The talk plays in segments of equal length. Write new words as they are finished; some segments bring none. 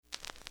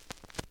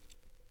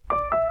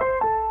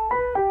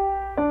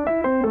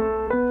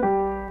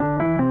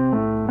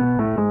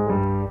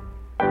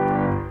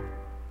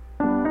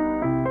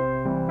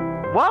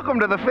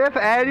Welcome to the 5th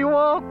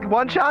annual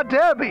One-Shot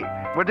Derby.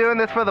 We're doing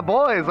this for the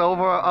boys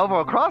over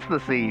across the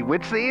sea.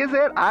 Which sea is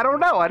it? I don't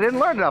know. I didn't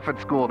learn enough at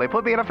school. They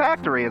put me in a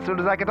factory as soon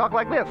as I could talk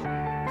like this.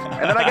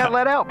 And then I got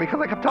let out because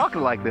I kept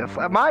talking like this.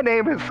 My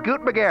name is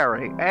Scoot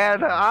McGarry,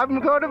 and I'm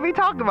going to be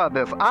talking about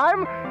this.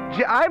 I'm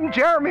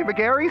Jeremy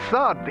McGarry's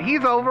son.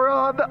 He's over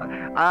on the...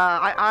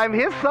 I'm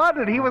his son,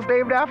 and he was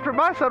named after...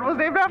 My son was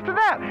named after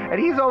that. And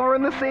he's over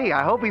in the sea.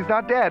 I hope he's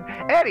not dead.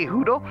 Eddie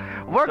Hoodle,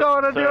 we're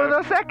going to do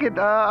the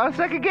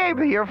second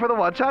game here for the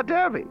One-Shot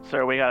Derby.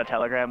 Sir, we got a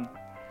telegram.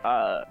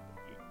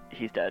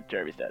 He's dead.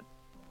 Jeremy's dead.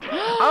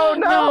 Oh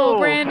no,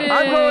 Brandon!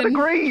 I'm going to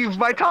grieve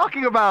by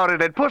talking about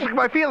it and pushing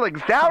my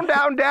feelings down,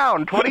 down,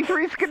 down.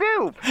 23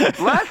 skidoo.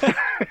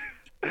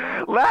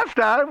 Last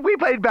time we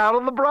played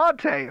Battle of the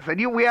Brontes,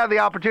 and we had the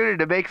opportunity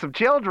to make some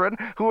children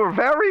who were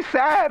very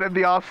sad in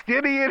the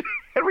Austinian,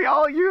 and we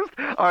all used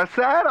our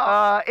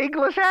sad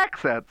English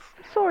accents.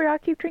 Sorry, I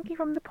keep drinking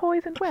from the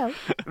poisoned well.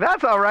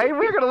 That's all right.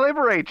 We're going to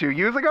liberate you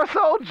using our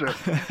soldiers.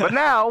 But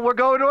now we're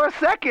going to our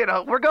second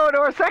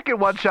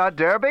one-shot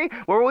derby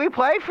where we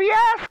play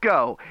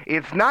Fiasco.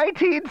 It's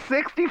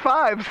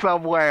 1965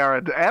 somewhere,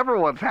 and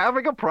everyone's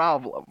having a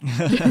problem.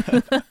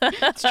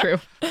 That's true.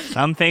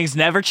 Some things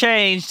never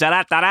change.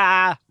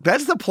 Da-da-da-da.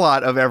 That's the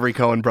plot of every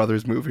Coen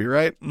Brothers movie,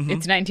 right? Mm-hmm.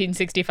 It's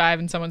 1965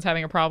 and someone's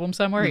having a problem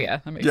somewhere? Yeah,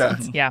 that makes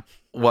sense. Yeah.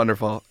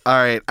 Wonderful. All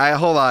right.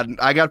 Hold on.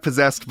 I got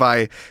possessed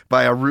by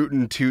a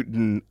rootin'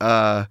 tootin'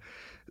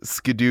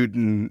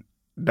 skidootin'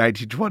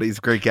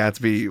 1920s Great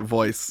Gatsby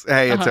voice.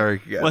 Hey, it's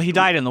Eric again. Well, he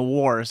died in the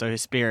war, so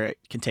his spirit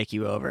can take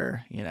you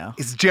over, you know.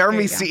 It's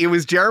Jeremy. It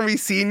was Jeremy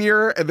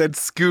Sr. and then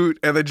Scoot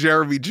and then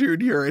Jeremy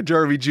Jr. and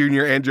Jeremy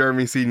Jr. and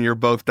Jeremy Sr.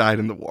 both died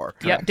in the war.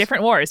 Yep,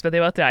 different wars, but they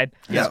both died.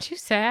 Yeah. It's too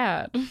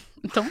sad.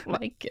 Don't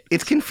like it.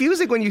 It's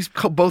confusing when you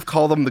both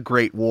call them the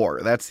Great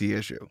War. That's the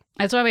issue.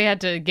 That's why we had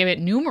to give it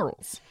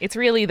numerals. It's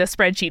really the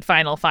spreadsheet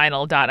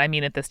final dot, I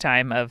mean, at this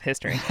time of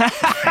history.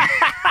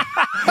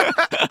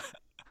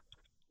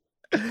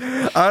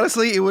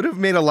 Honestly, it would have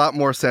made a lot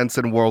more sense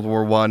in World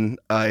War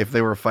I if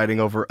they were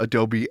fighting over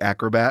Adobe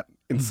Acrobat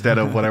instead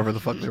of whatever the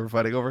fuck they were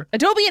fighting over.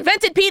 Adobe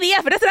invented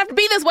PDF. It doesn't have to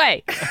be this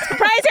way. It's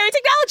proprietary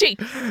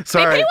technology.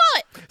 Sorry. They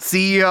wallet.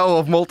 CEO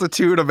of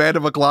Multitude, Amanda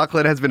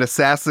McLaughlin, has been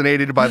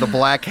assassinated by the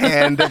Black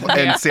Hand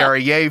in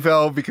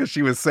Sarajevo because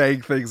she was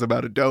saying things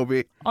about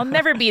Adobe. I'll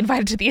never be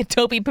invited to the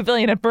Adobe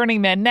Pavilion at Burning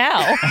Man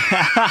now.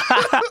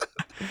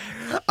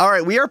 All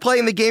right, we are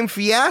playing the game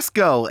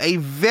Fiasco, a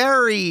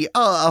very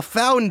a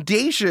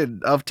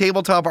foundation of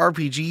tabletop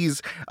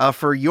RPGs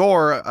for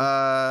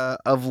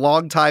of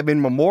long time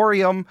in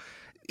memoriam.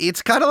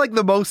 It's kind of like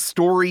the most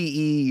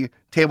story-y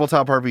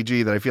tabletop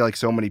RPG that I feel like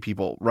so many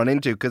people run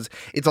into because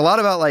it's a lot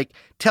about like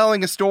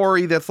telling a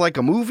story that's like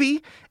a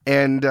movie,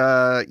 and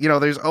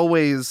there's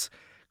always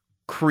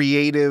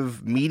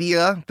creative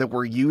media that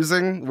we're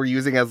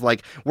using as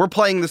like, we're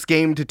playing this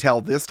game to tell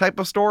this type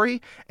of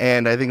story.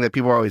 And I think that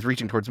people are always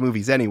reaching towards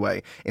movies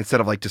anyway, instead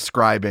of like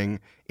describing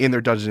in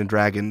their Dungeons and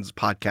Dragons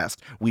podcast,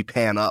 we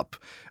pan up.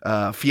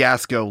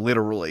 Fiasco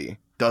literally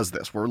does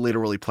this. We're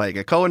literally playing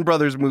a Coen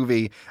Brothers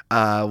movie,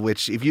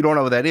 which if you don't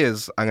know what that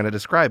is, I'm going to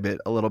describe it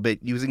a little bit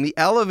using the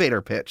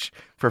elevator pitch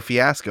for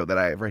Fiasco that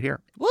I have right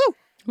here. Woo!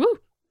 Woo!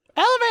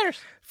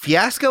 Elevators!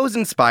 Fiasco is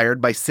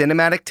inspired by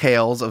cinematic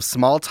tales of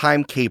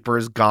small-time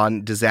capers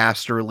gone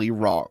disastrously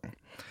wrong.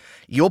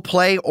 You'll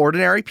play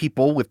ordinary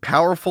people with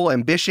powerful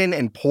ambition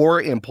and poor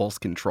impulse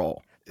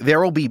control.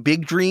 There will be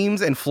big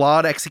dreams and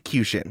flawed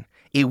execution.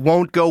 It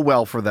won't go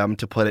well for them,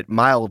 to put it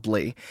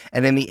mildly,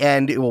 and in the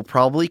end, it will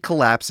probably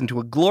collapse into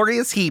a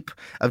glorious heap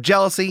of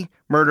jealousy,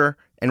 murder,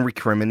 and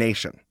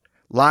recrimination.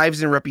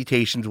 Lives and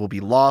reputations will be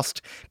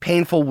lost,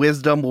 painful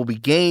wisdom will be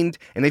gained,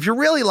 and if you're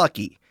really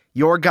lucky,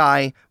 your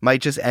guy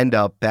might just end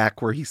up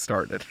back where he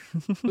started.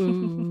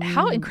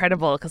 How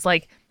incredible, because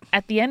like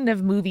at the end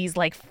of movies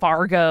like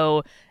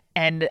Fargo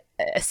and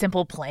A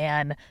Simple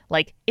Plan,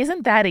 like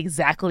isn't that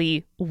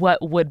exactly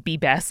what would be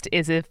best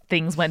is if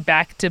things went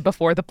back to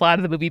before the plot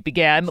of the movie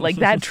began? Like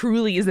that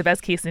truly is the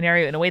best case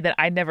scenario in a way that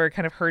I never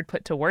kind of heard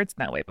put to words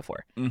in that way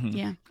before. Mm-hmm.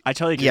 Yeah. I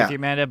totally agree with you,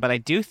 Amanda, but I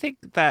do think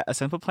that A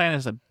Simple Plan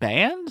is a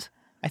band.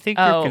 I think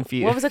you're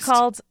confused. What was it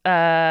called?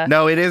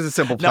 No, it is A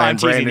Simple Plan. No, I'm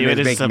teasing you. It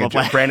is A Simple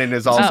Plan. Brandon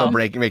is also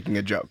making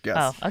a joke, yes.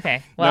 Oh,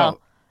 okay. Well,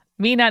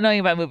 me not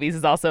knowing about movies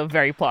is also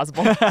very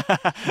plausible.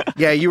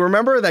 Yeah, you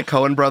remember that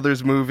Coen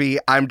Brothers movie,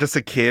 I'm Just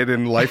a Kid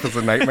and Life is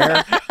a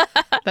Nightmare?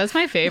 That's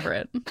my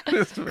favorite.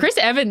 Chris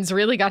Evans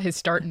really got his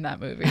start in that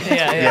movie.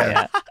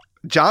 Yeah.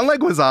 John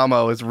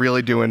Leguizamo is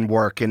really doing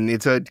work, and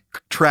it's a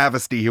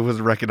travesty he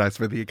was recognized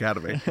by the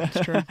Academy.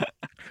 That's true.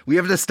 We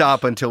have to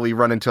stop until we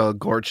run into a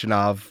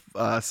Gorchinov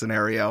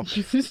scenario.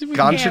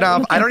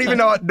 Goncharov? I don't even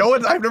know.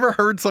 I've never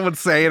heard someone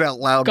say it out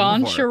loud before.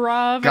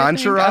 Goncharov?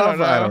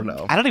 Goncharov? I don't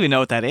know. I don't even know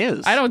what that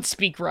is. I don't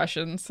speak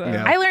Russian, so.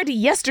 Yeah. I learned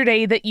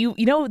yesterday that you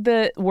know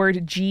the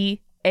word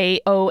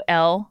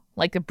GAOL,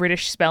 like the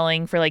British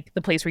spelling for like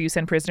the place where you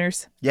send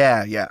prisoners?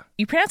 Yeah.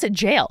 You pronounce it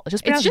jail.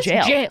 Just pronounce It's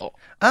just jail.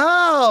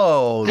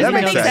 Oh, that Doesn't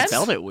makes that make sense. sense?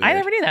 Spelled it weird. I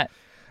never knew that.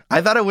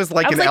 I thought it was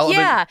like I was an Elden.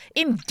 yeah,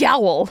 in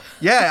Gowl.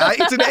 Yeah,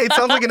 it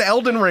sounds like an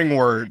Elden Ring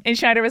word. And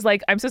Schneider was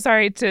like, I'm so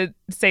sorry to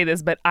say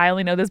this, but I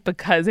only know this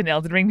because in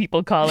Elden Ring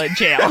people call it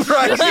jail.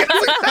 Right?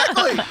 Yes,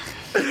 exactly.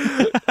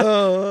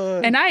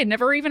 And I had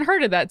never even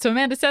heard of that. So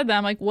Amanda said that.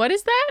 I'm like, what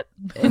is that?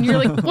 And you're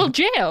like, well,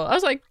 jail. I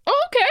was like,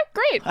 oh, okay,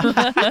 great.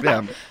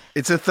 Yeah.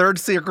 It's a third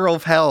circle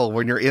of hell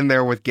when you're in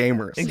there with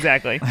gamers.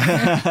 Exactly.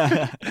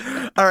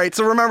 All right,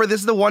 so remember, this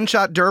is the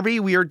one-shot derby.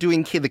 We are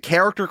doing the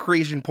character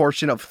creation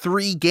portion of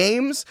 3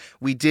 games.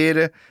 We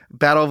did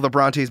Battle of the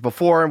Brontes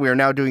before, and we are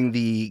now doing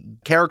the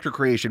character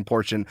creation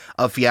portion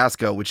of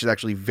Fiasco, which is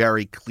actually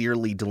very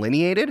clearly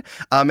delineated.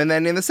 And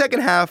then in the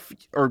second half,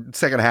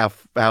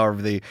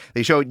 however they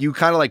show it, you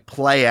kind of like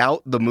play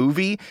out the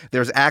movie.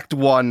 There's Act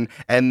 1,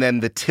 and then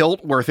the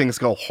tilt where things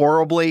go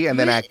horribly, and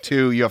then Act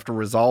 2, you have to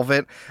resolve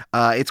it.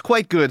 It's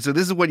quite good, so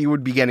this is what you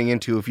would be getting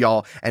into if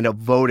y'all end up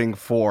voting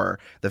for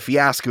the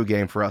Fiasco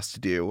game for us to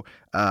do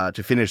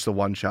to finish the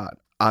one-shot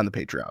on the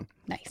Patreon.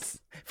 Nice.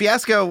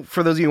 Fiasco,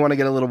 for those of you who want to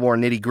get a little more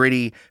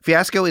nitty-gritty,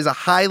 Fiasco is a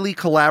highly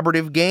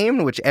collaborative game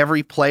in which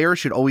every player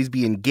should always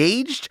be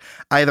engaged,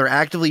 either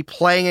actively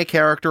playing a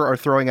character or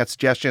throwing out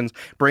suggestions,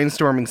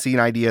 brainstorming scene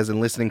ideas, and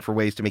listening for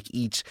ways to make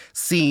each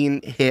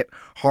scene hit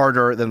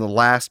harder than the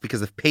last. Because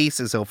the pace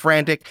is so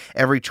frantic,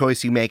 every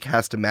choice you make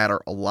has to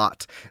matter a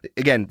lot.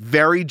 Again,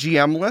 very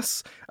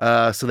GM-less,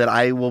 so that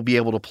I will be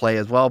able to play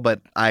as well, but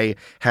I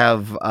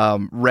have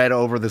read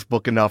over this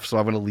book enough, so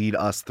I'm going to lead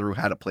us through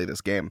how to play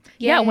this game.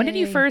 Yeah, when did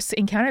you first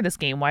encounter this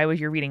game? Why was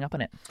you reading up on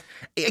it?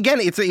 Again,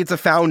 it's a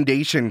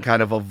foundation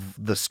kind of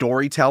the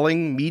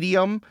storytelling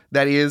medium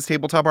that is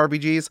tabletop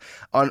RPGs.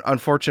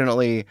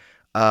 Unfortunately,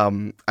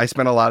 I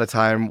spent a lot of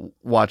time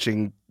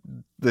watching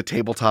the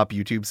tabletop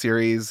YouTube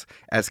series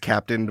as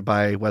captained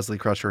by Wesley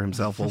Crusher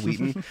himself, Will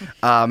Wheaton.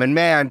 And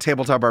man,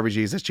 tabletop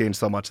RPGs has changed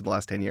so much in the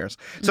last 10 years.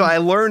 So I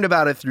learned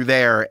about it through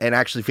there, and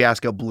actually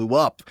Fiasco blew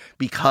up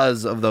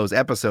because of those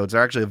episodes.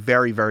 They're actually a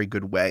very, very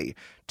good way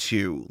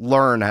to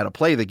learn how to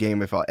play the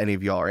game if any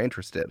of y'all are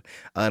interested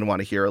and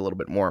want to hear a little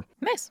bit more.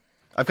 Nice.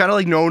 I've kind of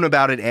like known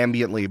about it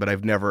ambiently, but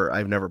I've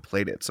never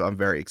played it, so I'm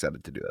very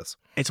excited to do this.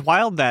 It's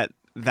wild that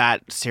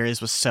series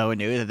was so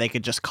new that they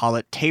could just call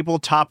it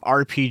Tabletop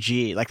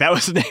RPG. Like, that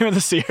was the name of the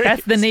series.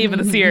 That's the name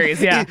of the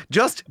series, yeah.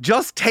 Just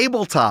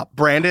tabletop,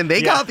 Brandon.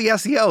 They got the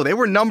SEO. They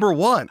were number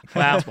 1.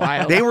 Wow. That's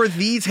wild. They were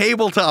the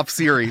tabletop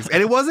series.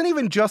 And it wasn't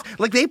even just,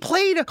 like, they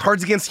played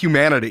Cards Against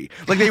Humanity.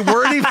 Like, they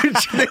weren't even,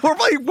 they were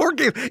playing board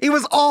games. It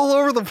was all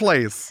over the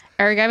place.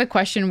 Eric, I have a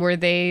question. Were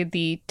they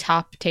the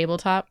top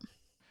tabletop?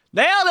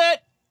 Nailed it!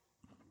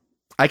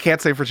 I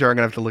can't say for sure. I'm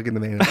going to have to look into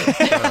the name.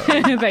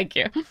 Thank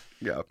you.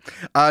 Yeah.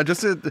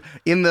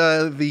 In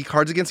the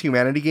Cards Against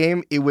Humanity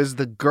game, it was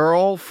the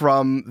girl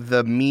from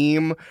the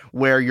meme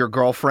where your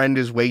girlfriend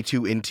is way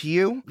too into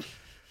you,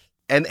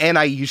 and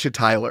Aisha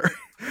Tyler.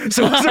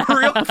 So it was a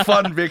real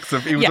fun mix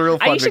of. It was a real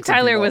fun mix Aisha of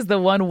Tyler people. was the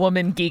one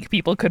woman geek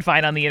people could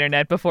find on the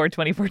internet before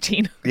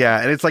 2014.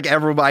 Yeah, and it's like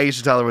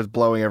Aisha Tyler was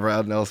blowing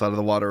everyone else out of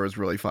the water. It was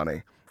really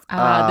funny.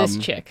 This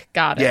chick.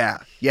 Got it.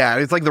 Yeah.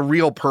 It's like the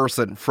real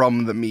person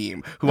from the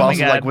meme who Oh my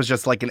also God. like was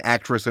just like an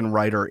actress and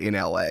writer in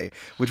LA,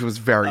 which was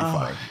very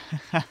funny.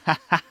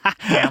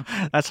 Damn,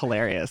 that's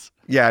hilarious.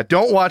 Yeah,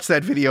 don't watch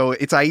that video.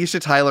 It's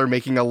Aisha Tyler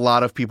making a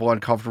lot of people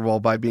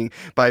uncomfortable by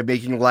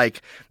making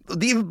like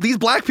these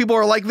black people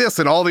are like this,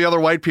 and all the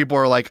other white people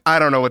are like, I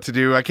don't know what to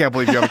do. I can't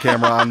believe you have a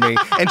camera on me.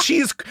 And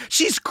she's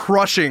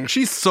crushing.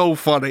 She's so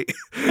funny.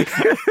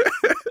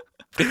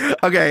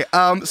 Okay,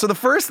 so the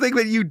first thing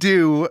that you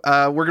do,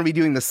 we're going to be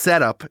doing the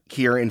setup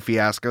here in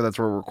Fiasco, that's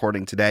where we're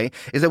recording today,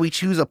 is that we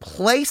choose a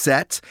play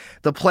set.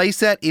 The play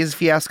set is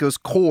Fiasco's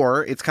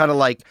core. It's kind of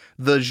like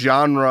the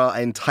genre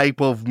and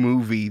type of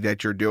movie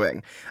that you're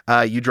doing.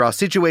 You draw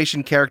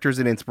situation, characters,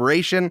 and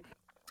inspiration.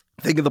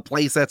 Think of the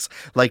play sets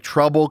like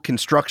Trouble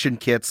construction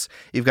kits.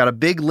 You've got a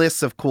big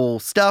list of cool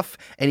stuff,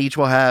 and each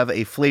will have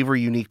a flavor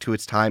unique to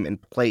its time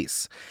and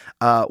place.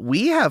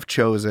 We have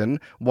chosen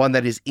one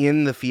that is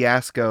in the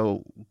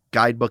Fiasco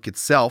guidebook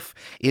itself.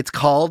 It's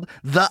called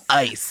The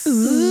Ice.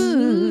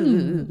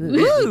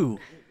 Ooh.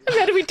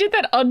 Man, we did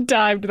that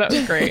untimed. That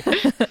was great.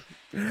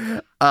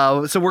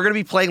 So we're going to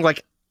be playing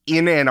like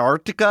in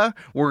Antarctica.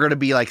 We're going to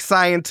be like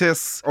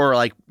scientists or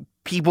like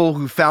people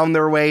who found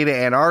their way to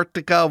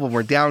Antarctica when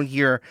we're down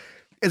here.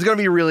 It's going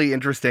to be really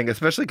interesting,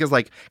 especially because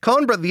like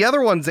the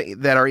other ones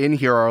that are in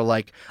here are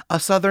like a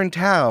southern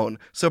town,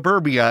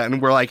 suburbia,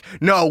 and we're like,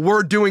 no,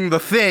 we're doing the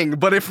thing,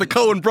 but if the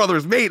Coen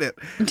brothers made it.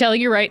 I'm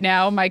telling you right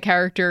now, my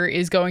character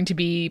is going to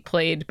be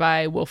played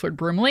by Wilford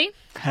Brimley.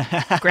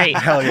 Great.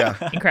 Hell yeah.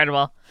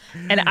 Incredible.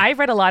 And I've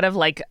read a lot of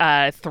like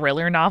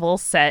thriller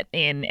novels set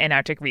in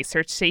Antarctic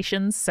research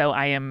stations, so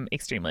I am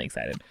extremely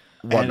excited.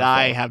 Wonderful. And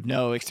I have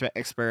no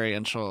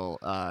experiential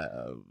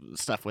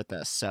stuff with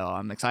this, so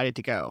I'm excited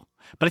to go.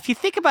 But if you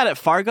think about it,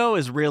 Fargo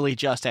is really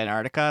just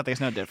Antarctica.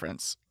 There's no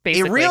difference.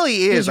 Basically. It really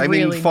is. There's I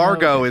mean, really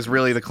Fargo no is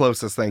really the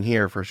closest thing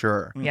here for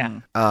sure.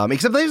 Yeah.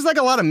 Except there's like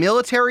a lot of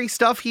military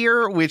stuff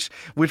here, which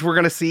we're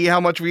going to see how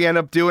much we end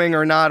up doing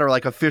or not, or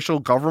like official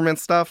government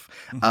stuff.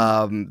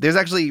 There's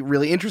actually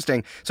really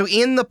interesting. So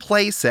in the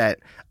play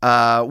set,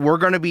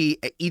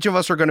 each of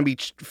us are going to be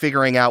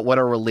figuring out what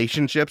our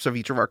relationships of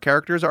each of our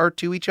characters are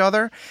to each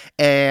other.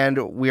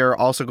 And we're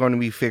also going to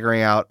be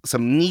figuring out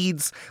some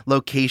needs,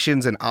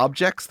 locations, and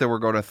objects that we're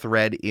going to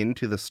thread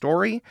into the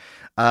story.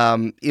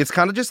 It's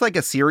kind of just like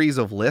a series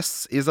of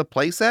lists is a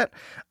playset.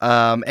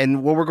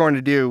 And what we're going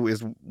to do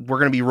is we're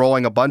going to be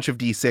rolling a bunch of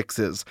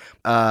D6s.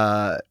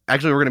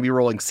 Actually, we're going to be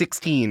rolling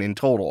 16 in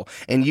total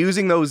and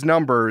using those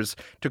numbers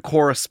to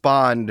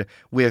correspond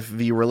with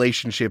the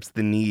relationships,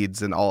 the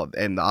needs, and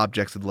the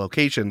objects and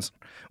locations.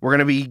 We're going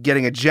to be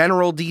getting a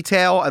general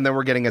detail, and then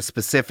we're getting a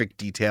specific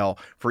detail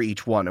for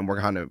each one. And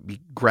we're going to be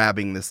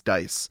grabbing this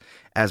dice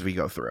as we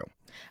go through.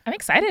 I'm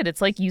excited.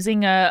 It's like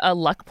using a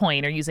luck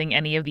point or using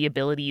any of the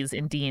abilities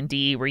in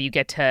D&D where you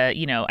get to,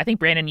 I think,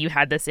 Brandon, you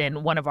had this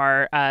in one of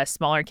our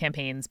smaller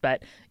campaigns,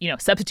 but,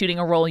 substituting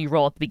a roll you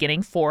roll at the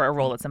beginning for a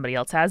roll that somebody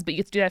else has, but you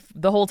get to do that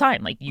the whole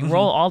time. Like, you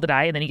roll all the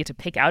die, and then you get to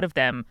pick out of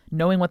them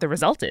knowing what the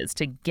result is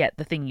to get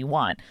the thing you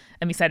want.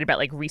 I'm excited about,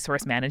 like,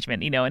 resource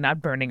management, and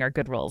not burning our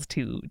good rolls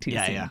too soon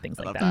and things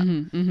like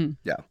that.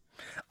 Yeah.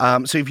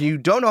 So if you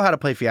don't know how to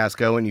play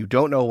Fiasco and you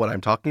don't know what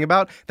I'm talking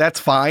about, that's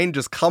fine.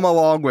 Just come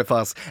along with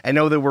us and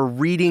know that we're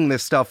reading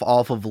this stuff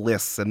off of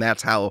lists, and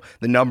that's how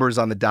the numbers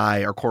on the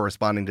die are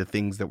corresponding to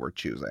things that we're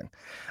choosing.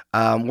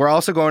 We're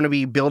also going to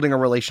be building our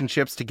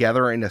relationships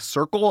together in a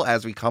circle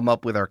as we come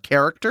up with our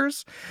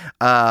characters.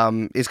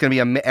 It's going to be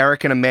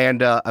Eric and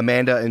Amanda,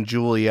 Amanda and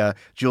Julia,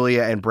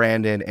 Julia and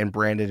Brandon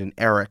and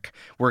Eric.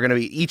 We're going to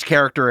be, each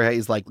character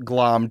is like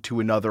glommed to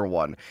another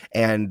one,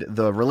 and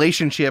the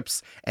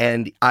relationships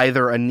and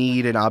either a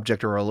need, an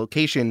object, or a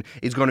location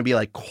is going to be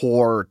like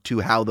core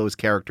to how those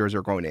characters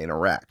are going to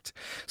interact.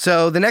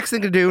 So the next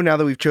thing to do now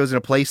that we've chosen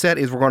a playset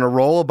is we're going to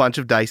roll a bunch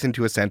of dice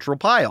into a central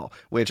pile,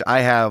 which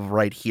I have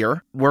right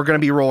here. We're going to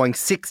be rolling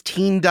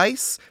 16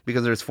 dice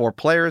because there's 4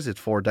 players. It's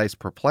 4 dice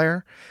per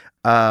player.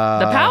 The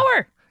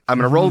power! I'm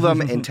going to roll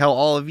them and tell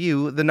all of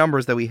you the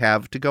numbers that we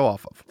have to go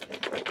off of.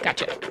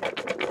 Gotcha.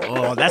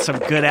 Oh, that's some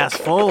good-ass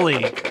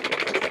Foley.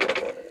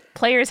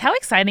 Players, how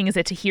exciting is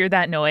it to hear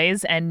that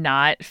noise and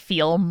not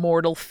feel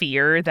mortal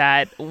fear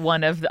that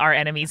one of our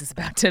enemies is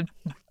about to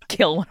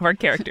kill one of our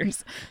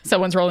characters?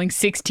 Someone's rolling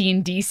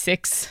 16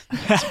 D6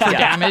 for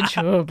damage.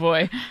 Oh,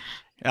 boy.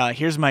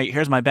 Here's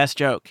my best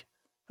joke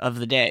of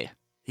the day.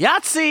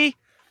 Yahtzee!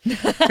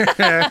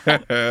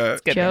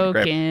 It's good.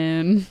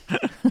 Joking.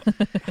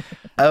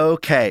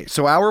 Okay,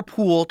 so our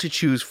pool to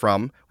choose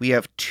from, we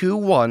have 2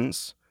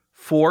 1s,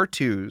 4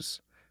 2s,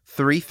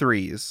 3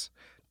 3s,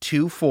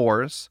 2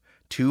 4s,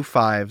 2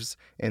 5s,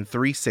 and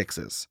 3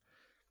 6s,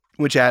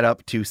 which add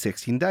up to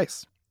 16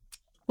 dice.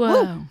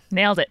 Whoa. Woo.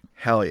 Nailed it.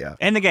 Hell yeah.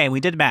 In the game, we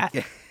did math.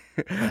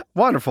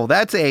 Wonderful.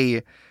 That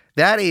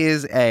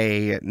is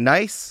a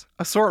nice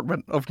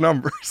assortment of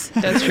numbers.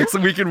 That's true. So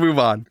we can move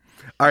on.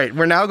 All right,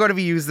 we're now going to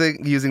be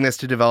using this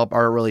to develop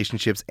our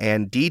relationships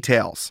and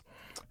details.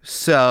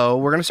 So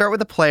we're going to start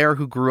with a player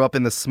who grew up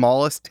in the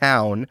smallest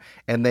town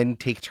and then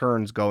take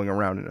turns going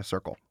around in a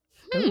circle.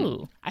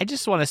 Ooh. I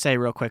just want to say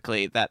real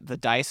quickly that the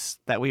dice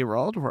that we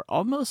rolled were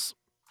almost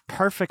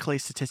perfectly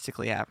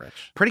statistically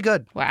average. Pretty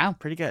good. Wow.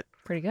 Pretty good.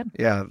 Pretty good.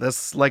 Yeah,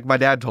 that's like my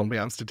dad told me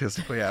I'm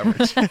statistically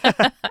average.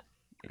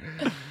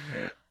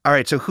 All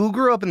right, so who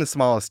grew up in the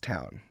smallest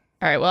town?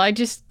 All right. Well, I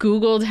just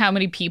Googled how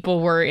many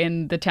people were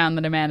in the town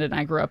that Amanda and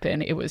I grew up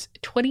in. It was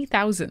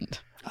 20,000.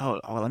 Oh,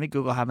 let me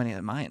Google how many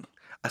of mine.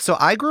 So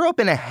I grew up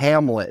in a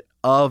hamlet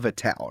of a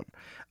town.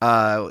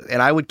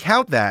 And I would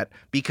count that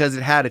because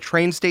it had a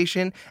train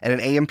station and an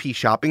AMP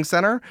shopping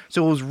center.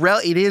 So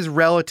it is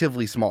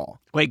relatively small.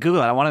 Wait,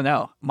 Google it. I want to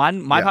know. My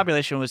Yeah.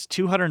 population was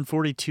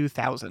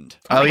 242,000.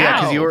 Oh yeah,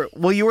 because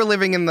Wow. you were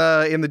living in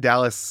the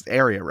Dallas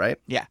area, right?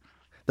 Yeah.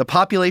 The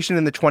population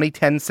in the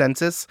 2010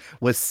 census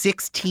was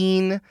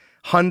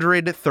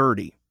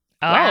 1,630.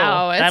 Oh,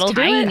 Wow, that's that'll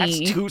do it. tiny.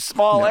 That's too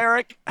small,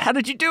 Eric. How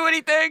did you do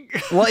anything?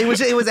 Well, it was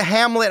a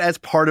hamlet as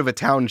part of a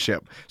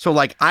township. So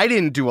like I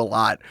didn't do a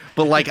lot,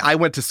 but like I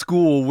went to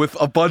school with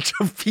a bunch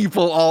of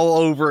people all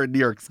over in New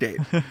York State.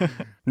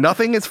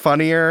 Nothing is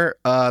funnier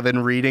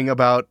than reading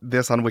about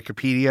this on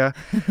Wikipedia.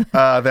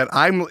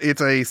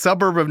 It's a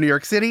suburb of New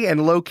York City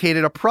and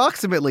located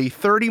approximately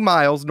 30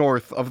 miles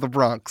north of the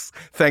Bronx.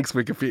 Thanks,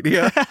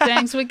 Wikipedia.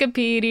 Thanks,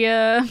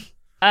 Wikipedia.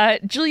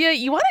 Julia,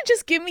 you want to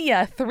just give me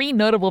 3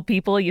 notable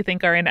people you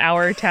think are in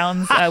our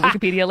town's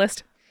Wikipedia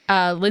list?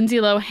 Lindsay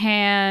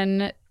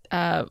Lohan.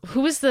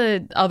 Who was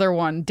the other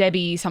one?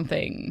 Debbie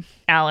something.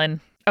 Alan.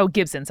 Oh,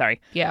 Gibson,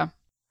 sorry. Yeah.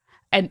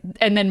 And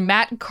then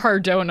Matt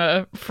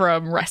Cardona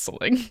from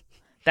wrestling.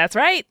 That's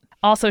right.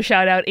 Also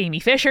shout out Amy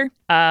Fisher.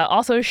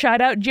 Also shout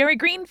out Jerry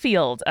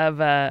Greenfield of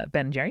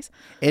Ben & Jerry's.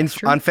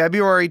 On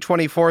February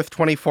 24th,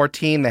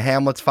 2014, the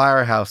Hamlet's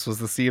firehouse was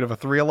the scene of a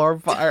 3-alarm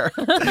fire.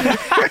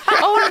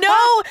 Oh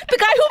no! The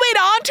guy who made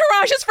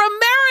Entourage is from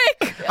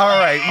Merrick! All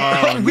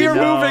right. We are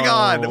moving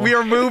on. We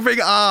are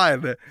moving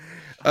on.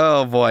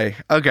 Oh, boy.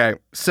 Okay.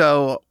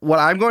 So what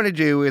I'm going to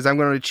do is I'm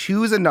going to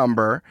choose a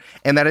number,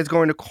 and that is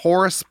going to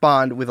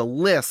correspond with a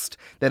list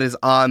that is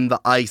on the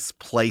ice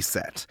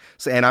playset.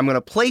 And I'm going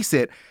to place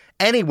it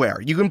anywhere.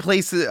 You can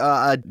place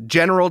a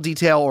general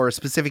detail or a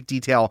specific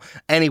detail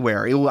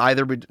anywhere. It will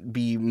either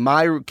be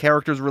my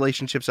character's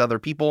relationships to other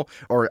people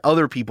or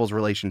other people's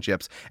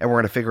relationships, and we're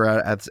going to figure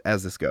out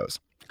as this goes.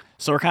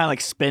 So we're kind of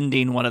like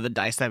spending one of the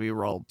dice that we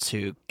rolled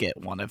to get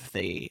one of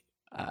the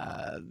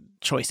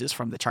choices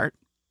from the chart.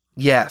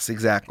 Yes,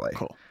 exactly.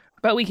 Cool.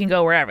 But we can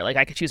go wherever. Like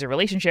I could choose a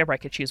relationship, or I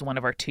could choose one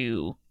of our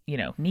two,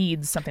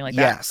 needs, something like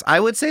that. Yes, I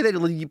would say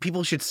that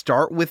people should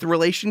start with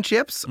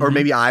relationships, or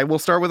maybe I will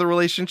start with a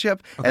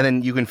relationship, and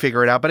then you can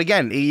figure it out. But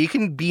again, you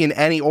can be in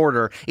any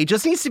order. It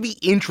just needs to be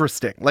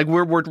interesting. Like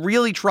we're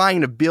really trying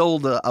to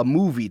build a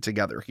movie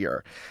together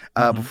here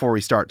before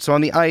we start. So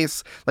on the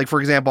ice, like for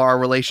example, our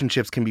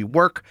relationships can be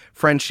work,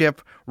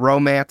 friendship,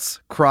 romance,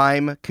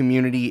 crime,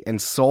 community,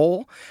 and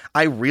soul.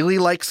 I really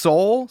like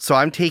soul, so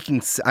I'm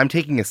taking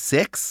a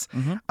 6,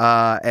 and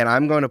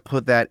I'm going to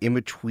put that in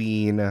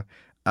between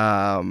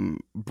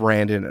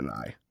Brandon and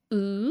I.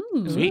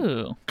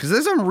 Ooh. Because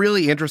there's some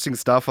really interesting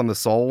stuff on the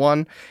soul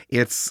one.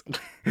 It's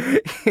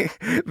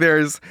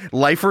there's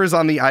lifers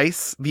on the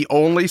ice, the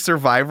only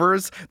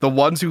survivors, the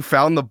ones who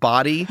found the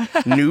body,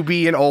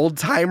 newbie and old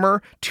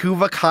timer,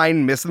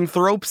 two-of-a-kind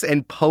misanthropes,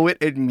 and poet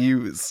and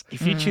muse.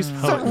 If you choose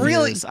poet and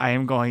muse, I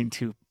am going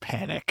to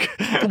panic.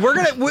 We're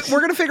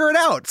gonna figure it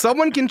out.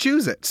 Someone can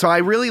choose it. So I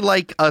really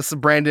like us,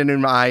 Brandon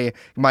and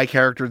my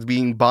characters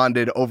being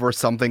bonded over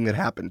something that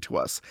happened to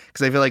us,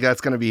 because I feel like that's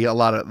gonna be a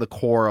lot of the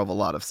core of a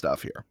lot of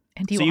stuff here.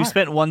 And you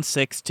spent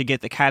 1/6 to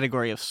get the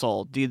category of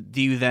soul. Do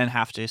you then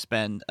have to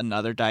spend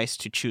another dice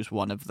to choose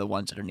one of the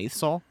ones underneath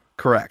soul?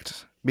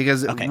 Correct.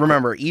 Because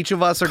remember, each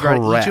of us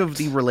each of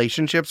the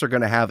relationships are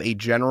going to have a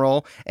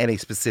general and a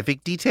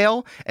specific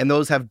detail, and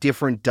those have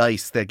different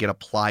dice that get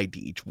applied to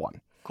each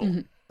one. Cool.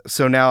 Mm-hmm.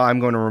 So now I'm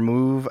going to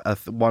remove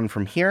one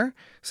from here.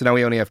 So now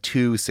we only have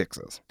 2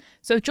 6s.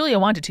 So if Julia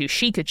wanted to,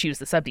 she could choose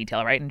the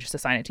sub-detail, right? And just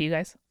assign it to you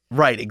guys?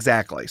 Right,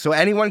 exactly. So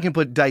anyone can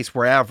put dice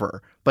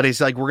wherever, but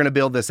it's like we're going to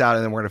build this out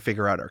and then we're going to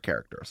figure out our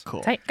characters.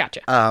 Cool. Tight.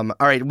 Gotcha. All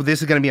right, well,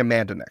 this is going to be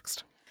Amanda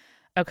next.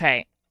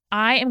 Okay.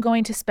 I am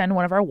going to spend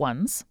one of our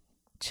ones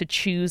to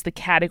choose the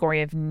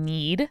category of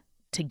need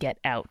to get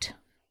out.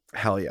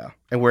 Hell yeah.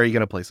 And where are you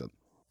going to place it?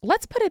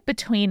 Let's put it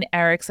between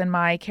Eric's and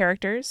my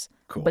characters.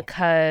 Cool.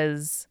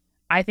 Because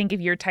I think if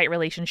your tight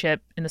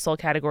relationship in the soul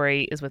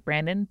category is with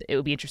Brandon, it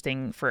would be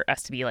interesting for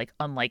us to be like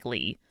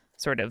unlikely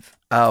sort of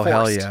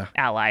forced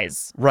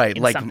allies. Right,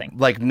 in like something.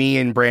 like me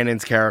and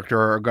Brandon's character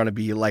are going to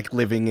be like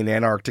living in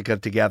Antarctica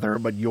together,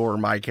 but your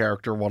and my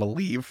character want to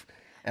leave,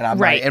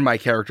 and my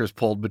character's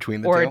pulled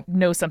between the two. Or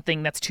know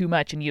something that's too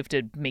much, and you have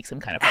to make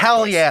some kind of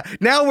hell yeah!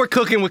 Now we're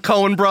cooking with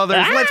Coen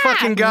Brothers. Let's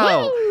fucking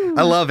go! Woo!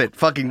 I love it.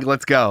 Fucking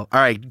let's go. All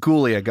right,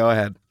 Gulia, go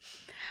ahead.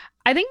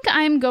 I think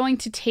I'm going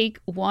to take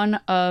one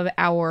of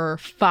our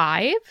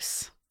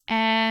 5s,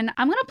 and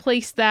I'm going to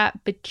place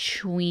that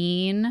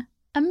between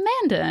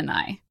Amanda and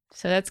I.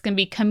 So that's going to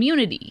be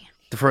community.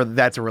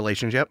 That's a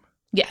relationship?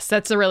 Yes,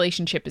 that's the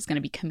relationship is going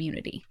to be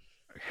community.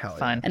 Hell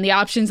Fun. yeah. And the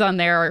options on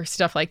there are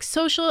stuff like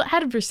social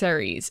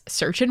adversaries,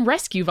 search and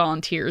rescue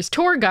volunteers,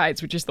 tour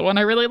guides, which is the one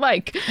I really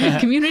like,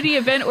 community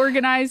event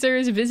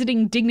organizers,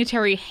 visiting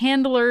dignitary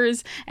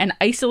handlers, and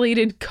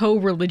isolated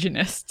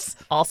co-religionists.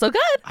 Also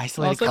good.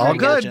 Isolated all good.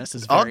 co-religionists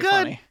is very All good.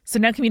 funny. So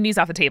now community's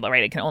off the table,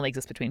 right? It can only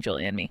exist between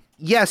Julia and me.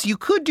 Yes, you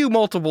could do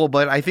multiple,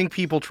 but I think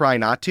people try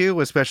not to,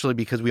 especially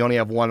because we only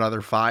have one other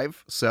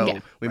 5.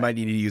 So we might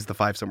need to use the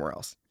 5 somewhere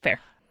else.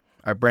 Fair.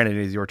 All right, Brandon,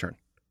 it is your turn.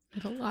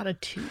 With a lot of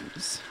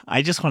 2s.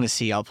 I just want to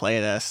see y'all play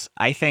this.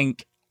 I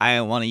think I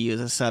want to use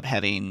a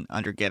subheading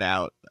under Get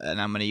Out, and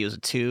I'm going to use a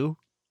 2,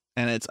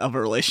 and it's of a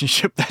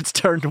relationship that's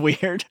turned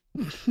weird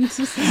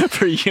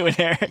for you and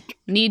Eric.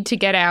 Need to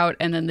get out,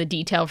 and then the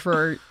detail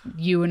for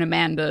you and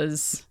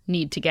Amanda's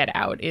need to get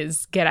out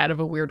is get out of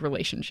a weird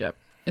relationship.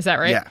 Is that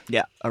right?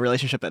 Yeah, a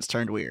relationship that's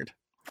turned weird.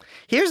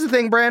 Here's the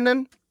thing,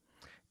 Brandon.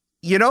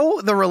 You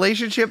know the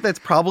relationship that's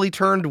probably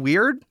turned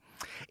weird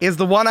is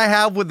the one I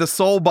have with the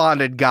soul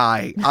bonded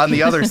guy on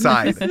the other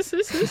side.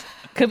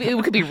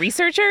 We could be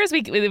researchers.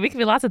 We could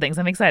be lots of things.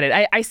 I'm excited.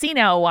 I see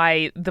now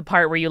why the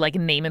part where you like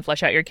name and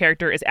flesh out your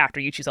character is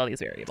after you choose all these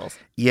variables.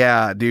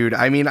 Yeah, dude.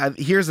 I mean,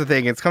 here's the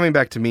thing. It's coming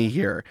back to me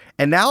here.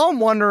 And now I'm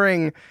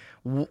wondering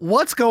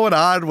what's going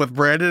on with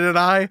Brandon and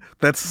I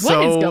What is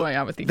going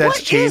on with you?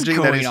 That's changing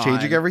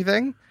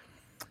everything.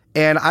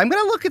 And I'm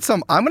gonna look at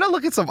some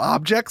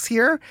objects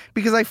here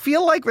because I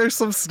feel like there's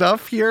some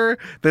stuff here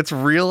that's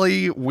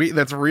really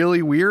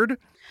weird.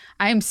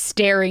 I'm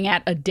staring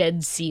at a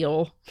dead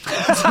seal.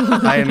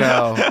 I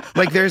know.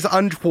 Like there's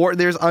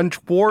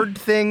untoward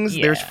things,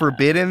 there's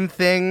forbidden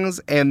things,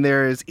 and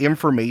there's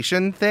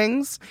information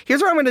things.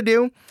 Here's what I'm gonna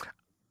do.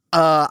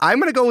 I'm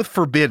gonna go with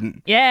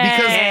forbidden. Yeah.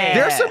 Because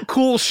there's some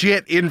cool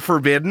shit in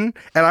forbidden,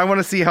 and I want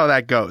to see how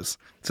that goes.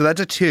 So that's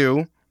a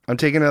 2. I'm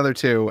taking another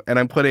 2, and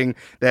I'm putting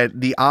that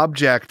the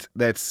object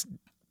that's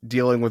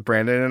dealing with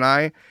Brandon and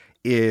I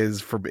is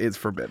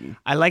forbidden.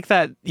 I like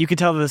that you can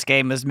tell that this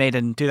game is made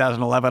in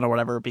 2011 or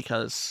whatever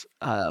because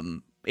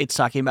it's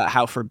talking about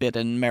how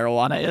forbidden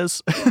marijuana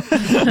is.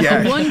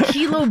 Yeah. A 1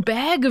 kilo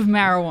bag of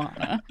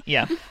marijuana.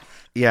 Yeah.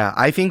 Yeah,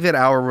 I think that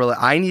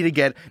I need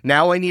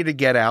to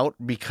get out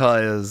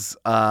because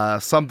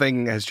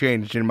something has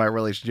changed in my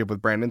relationship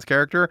with Brandon's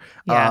character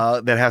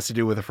that has to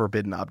do with a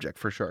forbidden object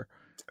for sure.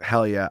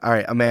 Hell yeah. All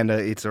right, Amanda,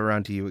 it's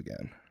around to you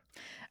again.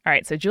 All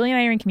right, so Julie and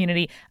I are in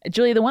community.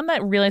 Julie, the one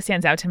that really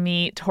stands out to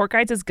me, tour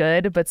guides is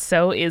good, but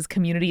so is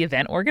community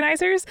event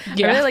organizers.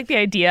 Yeah. I really like the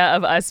idea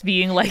of us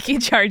being like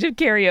in charge of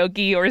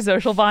karaoke or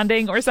social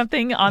bonding or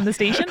something on the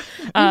station.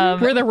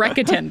 We're the rec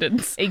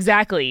attendants.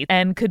 Exactly.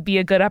 And could be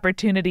a good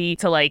opportunity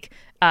to like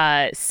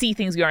see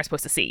things we aren't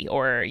supposed to see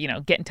or, you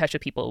know, get in touch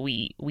with people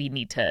we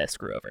need to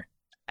screw over.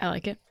 I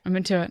like it. I'm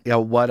into it. Yeah,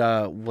 what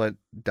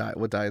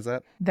die is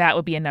that? That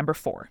would be a number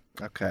 4.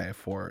 Okay,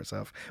 4 is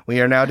off.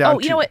 We are now down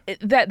to... you know what?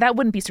 That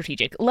wouldn't be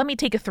strategic. Let me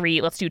take a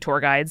 3. Let's do tour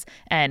guides.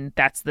 And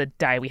that's the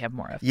die we have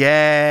more of.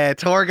 Yeah,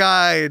 tour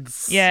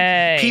guides.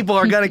 Yay. People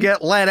are going to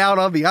get let out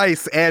on the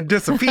ice and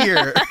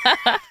disappear.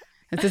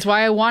 This is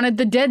why I wanted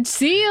the dead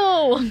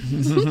seal.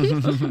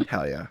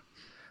 Hell yeah.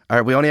 All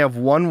right, we only have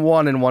 1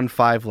 1 and 1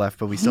 5 left,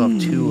 but we still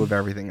have 2 of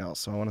everything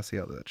else. So I want to see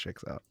how that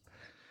shakes out.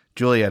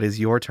 Juliet, is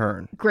your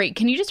turn. Great.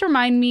 Can you just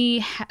remind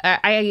me,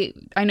 I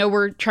know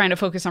we're trying to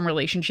focus on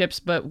relationships,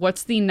 but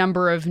what's the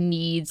number of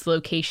needs,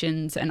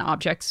 locations, and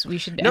objects we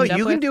should end up with? No,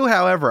 you can do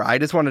however. I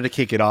just wanted to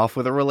kick it off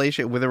with a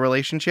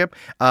relationship.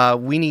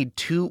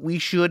 We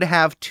should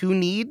have 2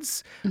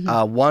 needs,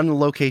 1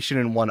 location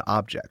and 1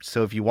 object.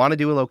 So if you want to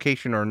do a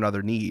location or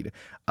another need,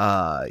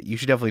 you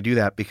should definitely do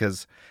that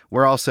because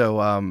we're also,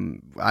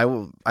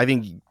 I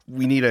think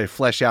we need to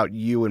flesh out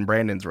you and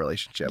Brandon's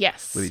relationship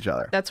with each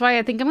other. That's why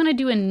I think I'm going to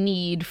do a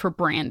need for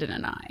Brandon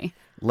and I.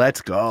 Let's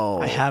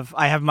go. I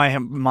have my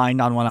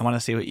mind on one. I want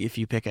to see if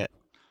you pick it.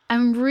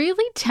 I'm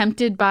really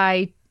tempted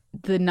by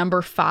the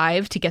number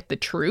 5 to get the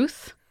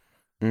truth,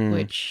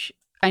 which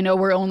I know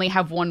we only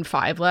have 1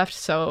 5 left,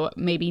 so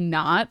maybe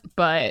not.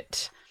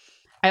 But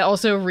I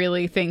also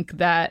really think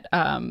that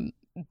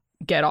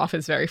Get Off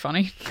is very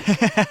funny.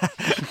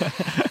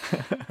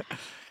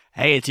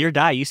 Hey, it's your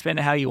die. You spend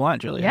it how you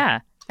want, Julia. Yeah.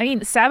 I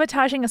mean,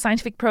 sabotaging a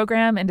scientific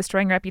program and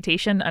destroying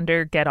reputation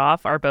under Get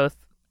Off are both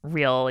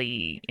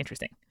really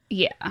interesting.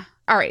 Yeah.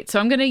 All right. So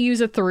I'm going to use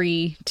a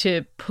 3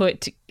 to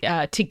put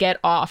to get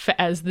off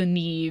as the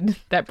need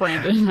that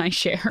Brandon and I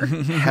share.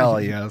 Hell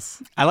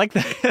yes. I like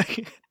that.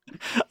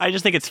 I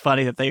just think it's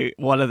funny that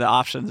one of the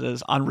options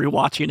is on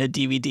rewatching a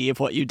DVD of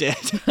what you did.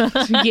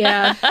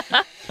 Yeah.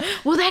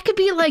 Well, that could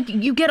be like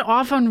you get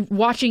off on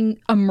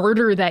watching a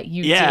murder that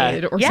you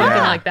did or something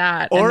like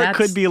that. Or it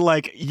could be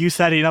like you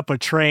setting up a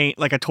train,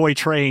 like a toy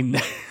train.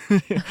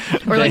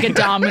 Or like a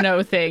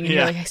domino thing. And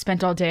you're like, I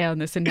spent all day on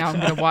this and now I'm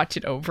going to watch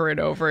it over and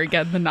over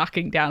again, the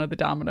knocking down of the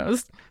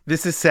dominoes.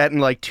 This is set in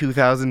like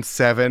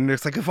 2007.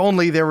 It's like, if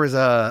only there was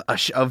a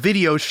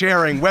video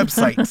sharing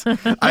website.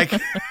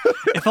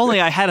 If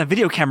only I had a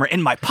video camera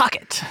in my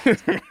pocket.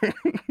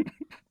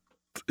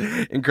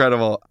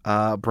 Incredible.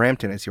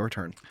 Brampton, it's your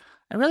turn.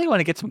 I really want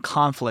to get some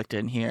conflict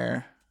in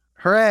here.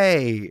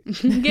 Hooray.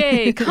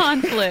 Yay,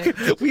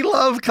 conflict. We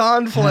love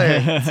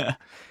conflict.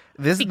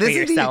 Speak for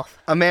yourself.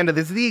 Amanda,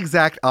 this is the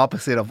exact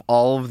opposite of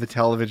all of the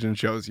television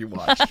shows you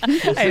watch.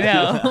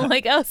 I know.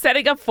 Like,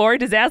 setting up for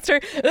disaster.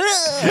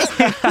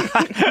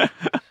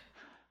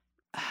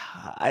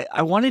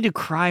 I want to do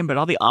crime, but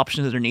all the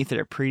options underneath it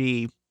are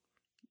pretty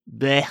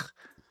bleh.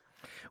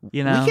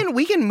 You know?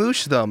 We can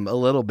moosh them a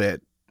little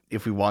bit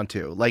if we want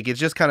to. Like, it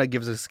just kind of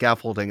gives us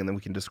scaffolding and then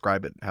we can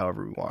describe it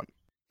however we want.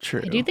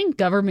 True. I do think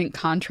government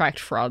contract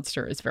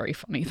fraudster is very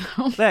funny,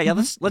 though. Yeah,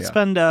 let's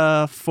spend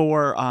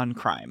 4 on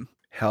crime.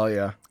 Hell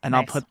yeah. And Nice.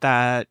 I'll put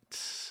that...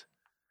 Let's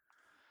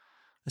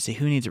see,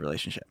 who needs a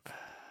relationship?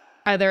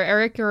 Either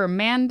Eric or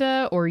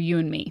Amanda or you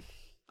and me.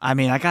 I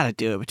mean, I got to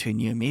do it between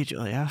you and me,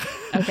 Julia.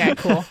 Okay,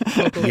 cool.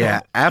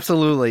 Yeah,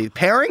 absolutely.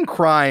 Pairing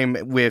crime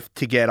with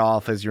To Get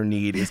Off as your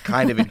need is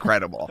kind of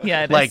incredible.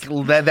 Yeah, it like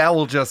is. that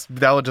will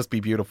just be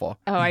beautiful.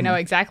 Oh, I know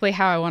exactly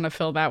how I want to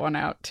fill that one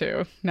out,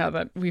 too, now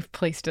that we've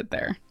placed it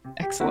there.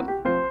 Excellent.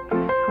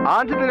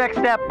 On to the next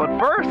step, but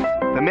first,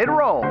 the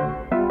mid-roll.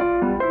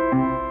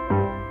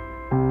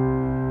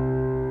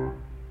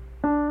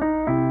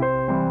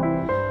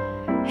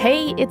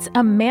 Hey, it's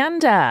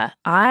Amanda.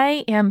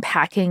 I am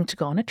packing to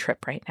go on a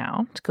trip right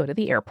now to go to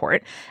the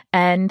airport.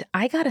 And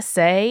I gotta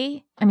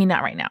say, I mean,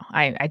 not right now.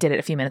 I did it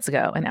a few minutes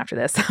ago, and after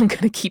this, I'm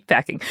going to keep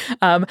packing.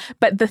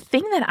 But the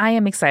thing that I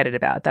am excited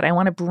about, that I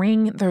want to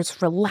bring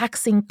this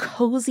relaxing,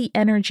 cozy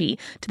energy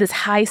to this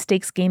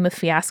high-stakes game of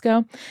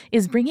Fiasco,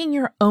 is bringing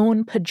your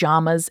own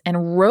pajamas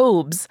and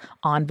robes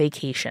on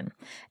vacation.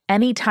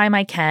 Anytime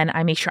I can,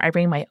 I make sure I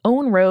bring my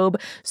own robe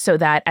so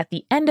that at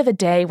the end of a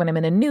day, when I'm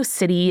in a new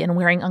city and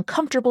wearing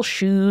uncomfortable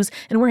shoes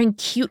and wearing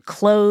cute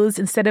clothes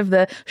instead of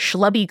the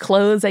schlubby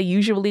clothes I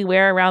usually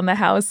wear around the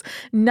house,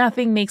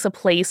 nothing makes a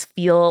place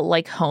feel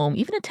like home,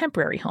 even a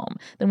temporary home,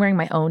 than wearing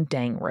my own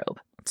dang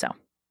robe. So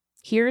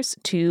here's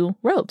to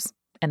robes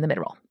and the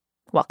mid-roll.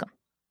 Welcome.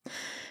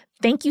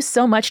 Thank you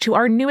so much to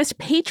our newest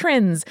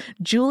patrons,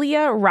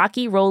 Julia,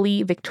 Rocky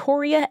Roly,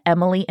 Victoria,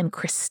 Emily, and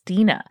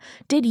Christina.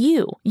 Did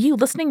you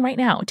listening right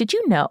now, did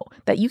you know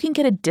that you can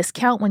get a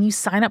discount when you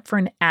sign up for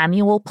an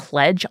annual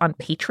pledge on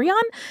Patreon?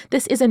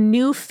 This is a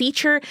new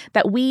feature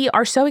that we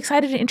are so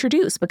excited to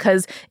introduce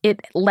because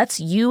it lets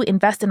you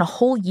invest in a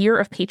whole year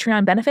of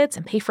Patreon benefits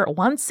and pay for it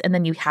once, and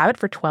then you have it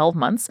for 12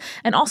 months.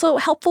 And also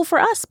helpful for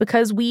us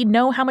because we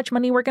know how much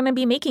money we're going to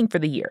be making for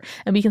the year,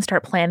 and we can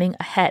start planning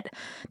ahead.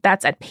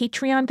 That's at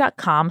patreon.com/jointhepartypod.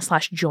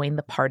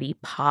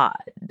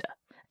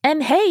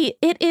 And hey,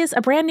 it is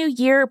a brand new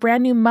year,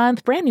 brand new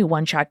month, brand new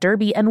One-Shot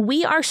Derby, and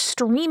we are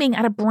streaming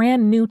at a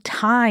brand new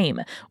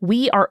time.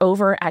 We are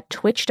over at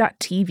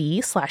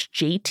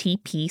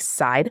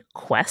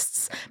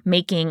twitch.tv/JTP-SideQuests,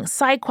 making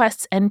side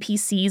quests,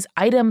 NPCs,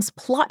 items,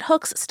 plot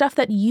hooks, stuff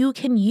that you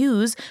can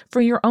use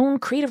for your own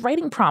creative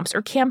writing prompts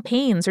or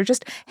campaigns, or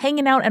just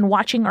hanging out and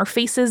watching our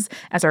faces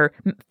as our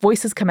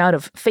voices come out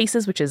of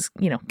faces, which is,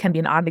 can be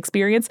an odd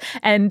experience,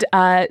 and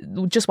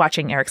just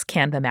watching Eric's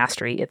Canva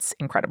mastery. It's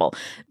incredible.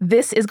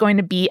 This is going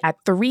to be at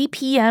 3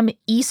 p.m.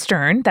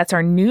 Eastern. That's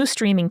our new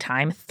streaming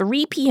time,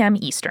 3 p.m.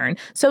 Eastern.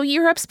 So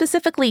Europe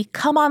specifically,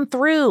 come on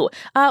through.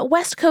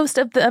 West Coast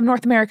of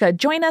North America,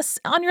 join us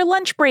on your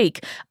lunch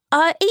break.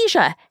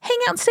 Asia, hang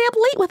out and stay up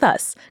late with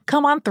us.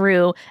 Come on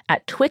through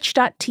at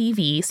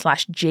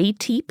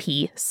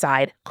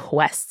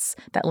twitch.tv/JTP-SideQuests.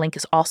 That link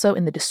is also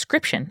in the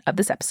description of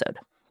this episode.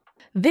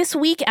 This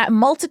week at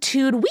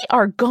Multitude, we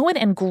are going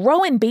and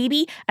growing,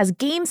 baby, as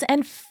Games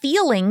and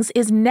Feelings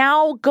is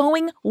now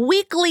going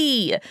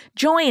weekly.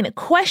 Join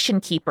Question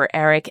Keeper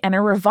Eric and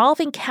a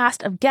revolving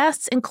cast of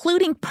guests,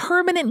 including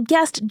permanent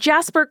guest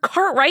Jasper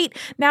Cartwright,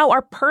 now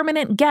our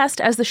permanent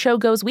guest as the show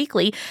goes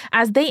weekly,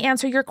 as they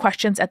answer your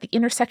questions at the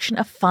intersection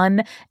of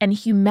fun and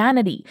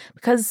humanity.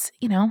 Because,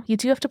 you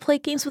do have to play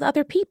games with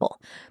other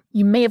people.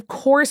 You may, of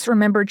course,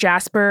 remember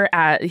Jasper.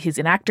 He's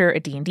an actor,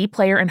 a D&D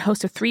player, and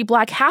host of Three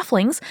Black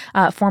Halflings,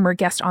 former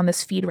guest on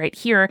this feed right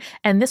here.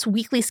 And this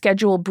weekly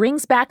schedule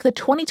brings back the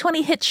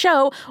 2020 hit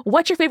show,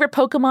 What's Your Favorite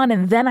Pokemon?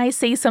 And Then I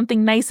Say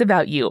Something Nice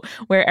About You,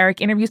 where Eric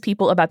interviews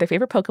people about their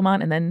favorite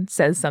Pokemon and then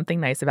says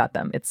something nice about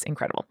them. It's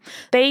incredible.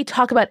 They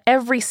talk about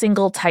every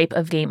single type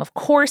of game, of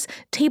course,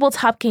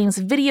 tabletop games,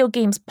 video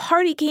games,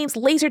 party games,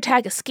 laser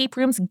tag, escape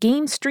rooms,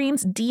 game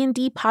streams,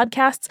 D&D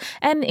podcasts,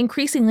 and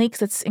increasingly,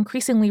 because it's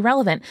increasingly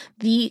relevant,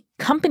 the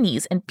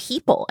companies and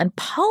people and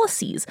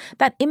policies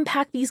that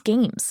impact these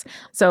games.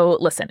 So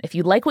listen, if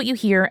you like what you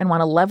hear and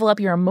want to level up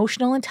your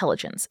emotional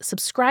intelligence,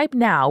 subscribe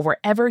now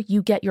wherever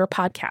you get your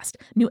podcast.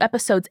 New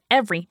episodes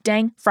every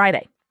dang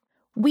Friday.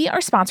 We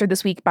are sponsored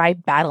this week by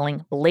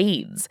Battling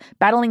Blades.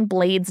 Battling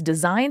Blades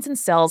designs and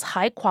sells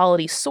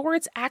high-quality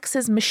swords,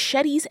 axes,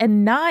 machetes,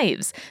 and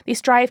knives. They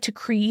strive to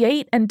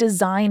create and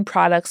design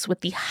products with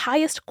the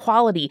highest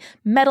quality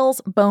metals,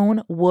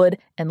 bone, wood,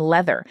 and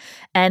leather.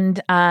 And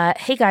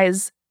hey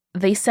guys,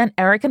 they sent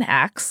Eric an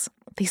axe.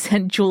 They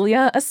sent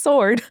Julia a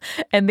sword,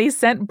 and they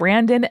sent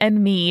Brandon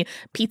and me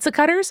pizza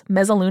cutters,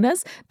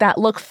 mezzalunas, that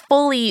look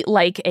fully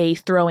like a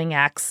throwing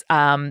axe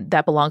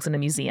that belongs in a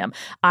museum.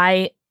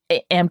 I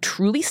am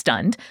truly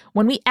stunned.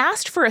 When we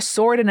asked for a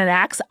sword and an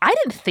axe, I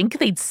didn't think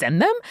they'd send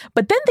them,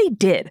 but then they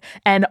did.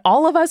 And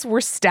all of us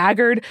were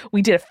staggered.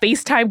 We did a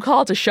FaceTime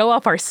call to show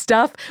off our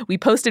stuff. We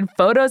posted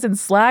photos in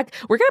Slack.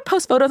 We're going to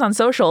post photos on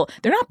social.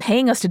 They're not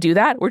paying us to do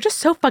that. We're just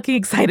so fucking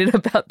excited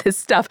about this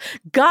stuff.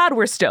 God,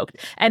 we're stoked.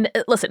 And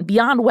listen,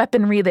 beyond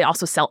weaponry, they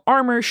also sell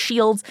armor,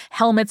 shields,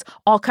 helmets,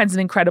 all kinds of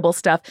incredible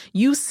stuff.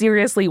 You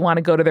seriously want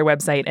to go to their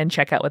website and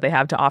check out what they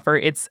have to offer.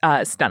 It's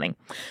stunning.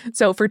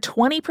 So for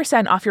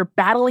 20% off your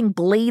Battling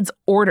Blades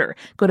order,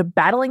 go to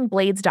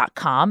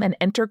battlingblades.com and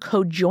enter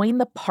code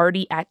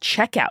JOINTHEPARTY at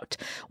checkout.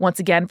 Once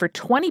again, for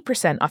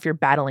 20% off your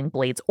Battling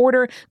Blades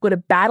order, go to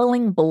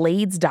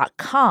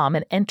battlingblades.com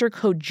and enter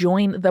code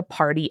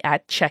JOINTHEPARTY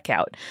at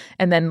checkout.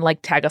 And then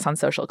tag us on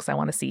social because I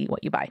want to see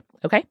what you buy.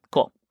 Okay,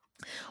 cool.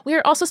 We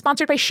are also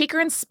sponsored by Shaker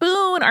and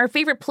Spoon, our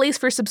favorite place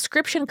for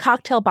subscription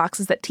cocktail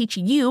boxes that teach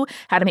you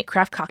how to make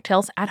craft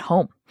cocktails at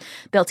home.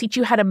 They'll teach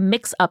you how to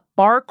mix up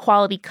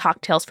bar-quality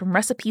cocktails from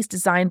recipes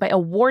designed by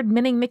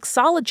award-winning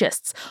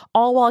mixologists,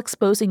 all while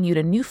exposing you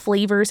to new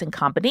flavors and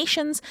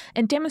combinations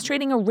and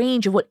demonstrating a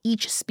range of what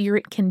each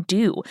spirit can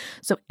do.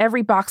 So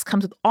every box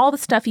comes with all the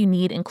stuff you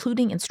need,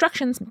 including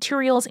instructions,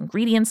 materials,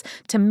 ingredients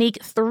to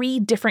make 3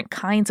 different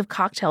kinds of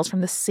cocktails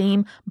from the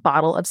same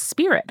bottle of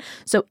spirit.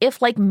 So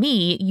if, like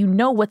me, you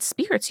know what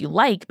spirits you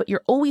like, but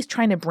you're always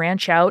trying to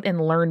branch out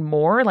and learn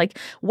more, like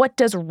what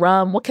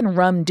can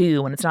rum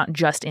do when it's not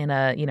just in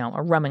a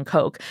rum and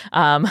Coke,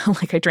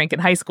 like I drank in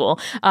high school?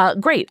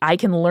 Great, I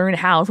can learn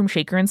how from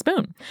Shaker and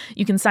Spoon.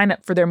 You can sign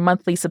up for their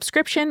monthly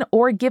subscription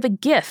or give a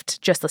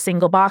gift, just a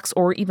single box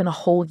or even a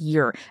whole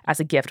year as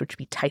a gift, which would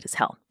be tight as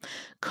hell.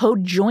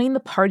 Code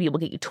JOINTHEPARTY will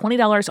get you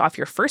 $20 off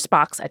your first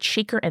box at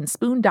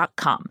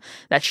shakerandspoon.com.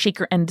 That's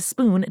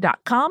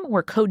shakerandspoon.com,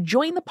 where code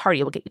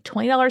JOINTHEPARTY will get you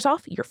 $20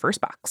 off your first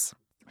box.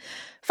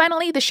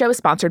 Finally, the show is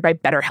sponsored by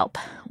BetterHelp.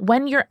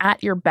 When you're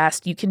at your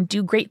best, you can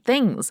do great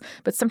things,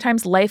 but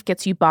sometimes life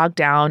gets you bogged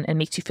down and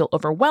makes you feel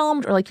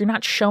overwhelmed or like you're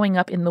not showing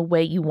up in the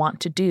way you want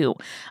to do.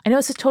 I know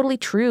this is totally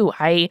true.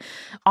 I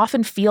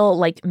often feel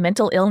like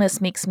mental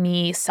illness makes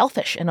me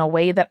selfish in a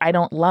way that I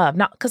don't love,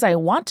 not because I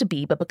want to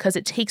be, but because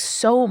it takes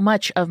so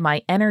much of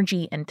my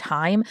energy and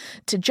time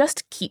to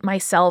just keep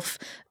myself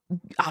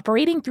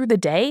operating through the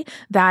day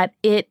that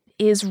it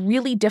is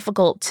really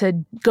difficult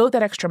to go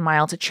that extra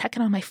mile, to check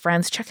in on my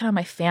friends, check in on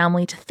my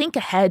family, to think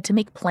ahead, to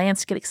make plans,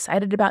 to get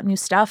excited about new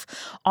stuff.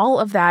 All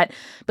of that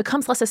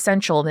becomes less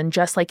essential than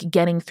just like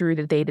getting through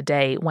the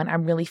day-to-day when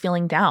I'm really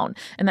feeling down.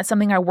 And that's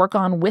something I work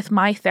on with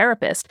my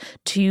therapist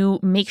to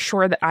make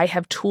sure that I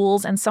have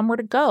tools and somewhere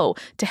to go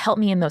to help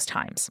me in those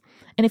times.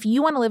 And if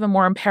you want to live a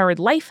more empowered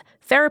life,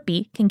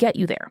 therapy can get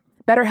you there.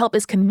 BetterHelp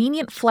is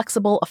convenient,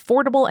 flexible,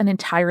 affordable, and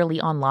entirely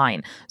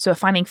online. So if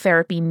finding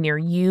therapy near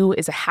you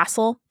is a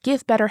hassle,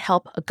 give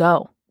BetterHelp a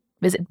go.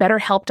 Visit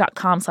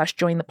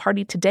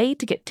betterhelp.com/jointheparty today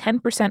to get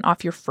 10%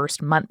 off your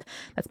first month.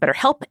 That's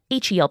BetterHelp,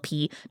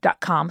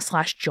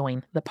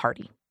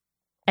 HELP.com/jointheparty.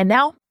 And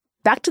now,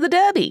 back to the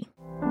Derby.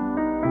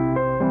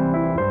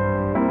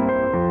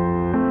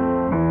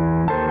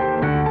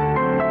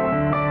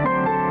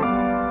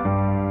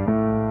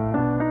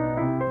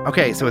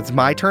 Okay, so it's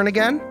my turn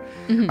again?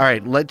 Mm-hmm. All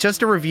right,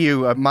 just a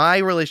review. My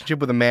relationship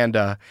with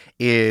Amanda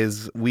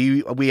is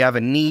we have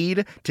a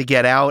need to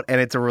get out, and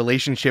it's a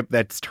relationship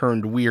that's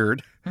turned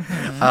weird.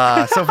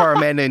 So far,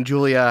 Amanda and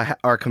Julia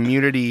are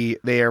community.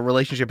 Their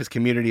relationship is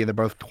community, and they're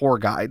both tour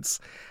guides.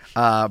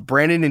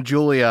 Brandon and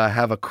Julia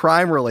have a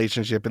crime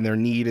relationship, and their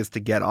need is to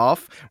get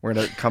off. We're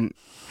going to come.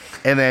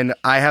 And then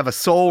I have a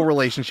soul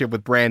relationship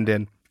with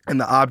Brandon,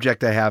 and the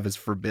object I have is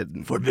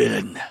forbidden.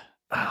 Forbidden.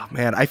 Oh,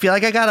 man. I feel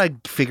like I got to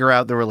figure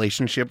out the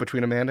relationship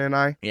between Amanda and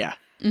I. Yeah.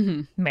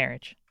 Mm-hmm.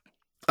 Marriage.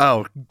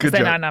 Oh, good Is that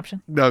joke. not an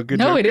option? No, good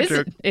no, joke. it good is.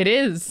 joke. It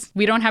is.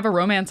 We don't have a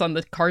romance on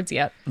the cards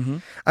yet. Mm-hmm.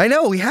 I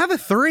know. We have a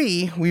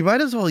 3. We might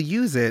as well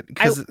use it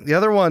because the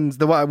other ones,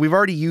 we've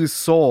already used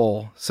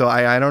soul. So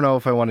I don't know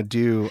if I want to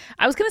do.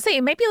 I was going to say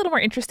it might be a little more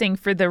interesting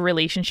for the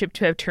relationship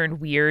to have turned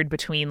weird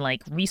between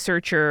like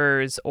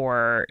researchers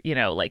or,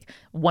 like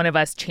one of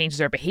us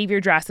changes our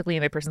behavior drastically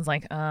and the person's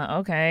like,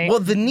 okay. Well,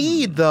 the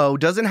need, though,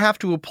 doesn't have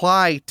to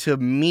apply to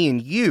me and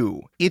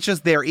you. It's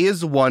just there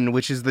is one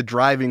which is the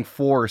driving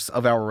force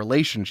of our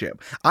relationship.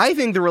 I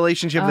think the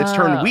relationship that's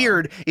turned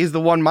weird is the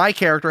one my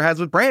character has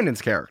with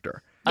Brandon's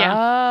character.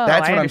 Yeah.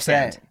 That's I what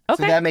understand. I'm saying.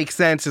 Okay. So that makes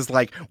sense. Is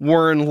like,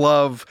 we're in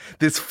love.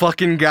 This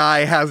fucking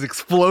guy has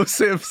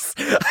explosives.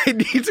 I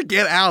need to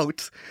get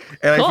out.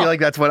 And Cool. I feel like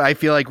that's what I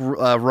feel like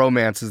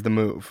romance is the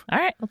move. All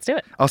right, let's do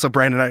it. Also,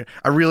 Brandon,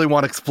 I really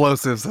want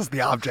explosives as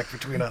the object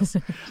between us.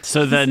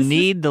 So the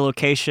need, the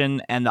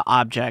location, and the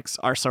objects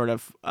are sort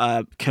of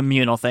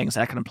communal things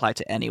that can apply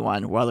to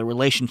anyone, while the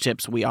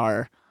relationships we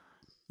are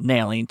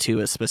nailing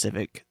to a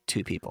specific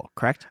 2 people,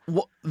 correct?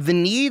 Well, the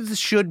need,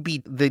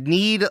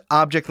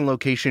 object, and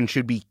location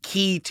should be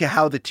key to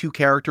how the 2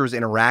 characters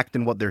interact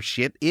and what their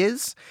shit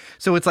is.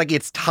 So it's like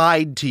it's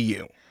tied to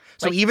you.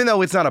 So even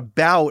though it's not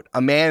about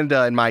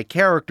Amanda and my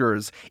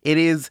characters, it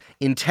is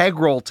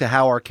integral to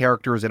how our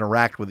characters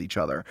interact with each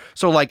other.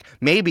 So like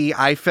maybe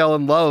I fell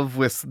in love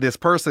with this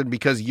person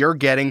because you're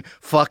getting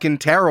fucking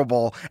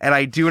terrible and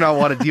I do not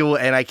want to deal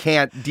with and I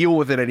can't deal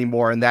with it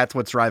anymore, and that's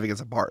what's driving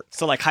us apart.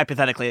 So like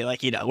hypothetically,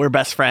 like, we're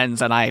best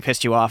friends and I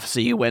pissed you off,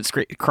 so you went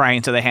crying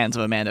into the hands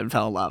of Amanda and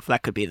fell in love.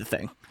 That could be the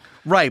thing.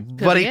 Right,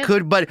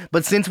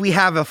 but since we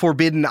have a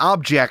forbidden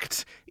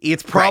object,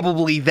 it's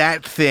probably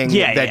that thing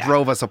that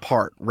drove us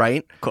apart,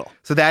 right? Cool.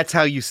 So that's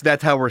how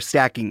we're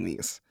stacking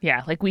these.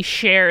 Yeah, like we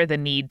share the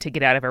need to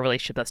get out of a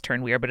relationship that's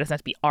turned weird, but it doesn't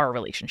have to be our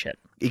relationship.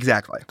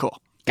 Exactly. Cool.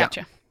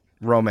 Gotcha.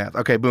 Romance.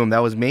 Okay, boom,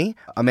 that was me.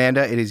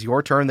 Amanda, it is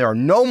your turn. There are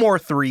no more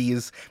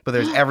 3s, but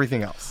there's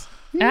everything else.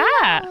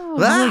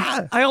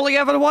 Ah! I only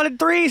ever wanted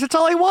 3s. That's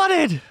all I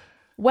wanted.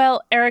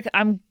 Well, Eric,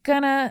 I'm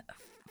gonna...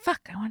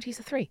 Fuck, I want to use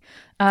a 3.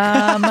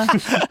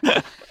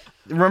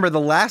 Remember, the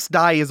last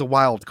die is a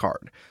wild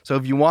card. So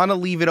if you want to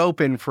leave it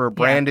open for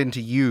Brandon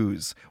to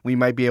use, we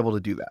might be able to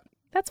do that.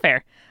 That's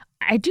fair.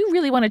 I do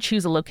really want to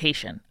choose a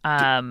location.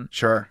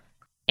 Sure.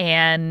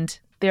 And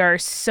there are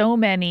so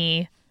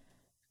many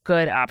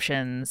good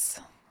options.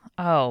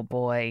 Oh,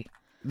 boy.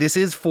 This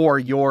is for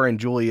your and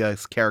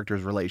Julia's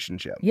character's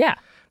relationship. Yeah.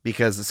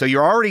 Because, so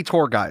you're already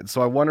tour guides,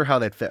 so I wonder how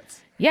that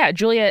fits. Yeah.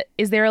 Julia,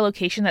 is there a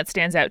location that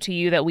stands out to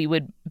you that we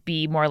would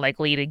be more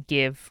likely to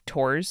give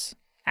tours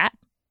at?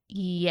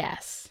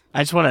 Yes.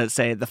 I just want to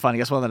say the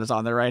funniest one that is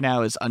on there right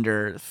now is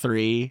under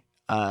 3.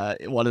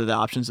 One of the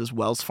options is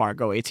Wells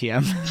Fargo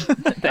ATM.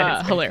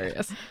 That is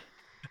hilarious.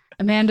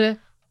 Amanda.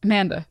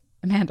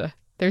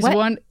 There's What?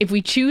 one. If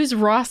we choose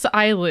Ross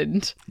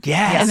Island,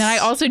 Yes. and then I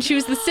also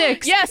choose the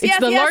 6. Yes, it's yes,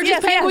 the yes, largest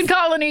yes, penguin yes.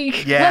 colony.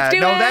 Yeah, Let's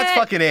do no, it! that's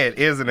fucking it,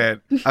 isn't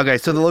it? Okay,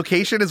 so the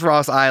location is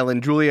Ross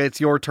Island. Julia,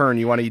 it's your turn.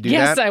 You want to do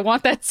Yes, that? I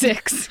want that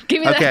 6.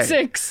 Give me Okay. that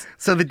 6.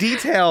 So the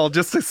detail,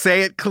 just to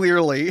say it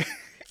clearly,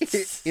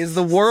 is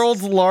the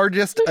world's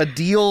largest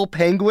Adil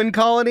penguin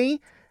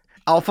colony.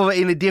 Alpha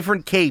in a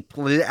different cape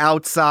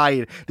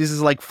outside. This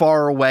is like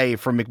far away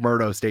from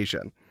McMurdo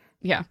Station.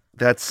 Yeah.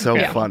 That's so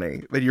Yeah.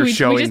 funny that you're we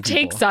showing just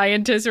take people.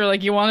 scientists who are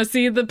like, you want to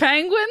see the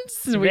penguins?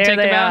 And we There take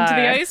them they out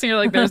into the are. ice, and you're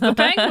like, there's the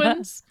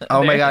penguins.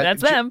 Oh my There, god,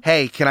 that's them.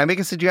 Hey, can I make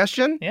a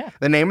suggestion? Yeah.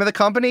 The name of the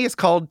company is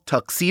called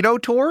Tuxedo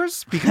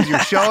Tours because you're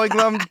showing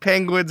them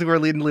penguins who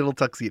are in little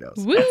tuxedos.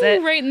 Woo,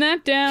 it. writing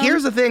that down.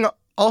 Here's the thing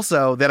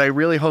also that I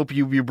really hope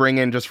you bring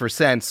in just for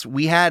sense.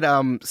 We had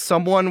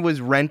someone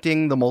was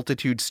renting the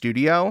Multitude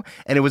Studio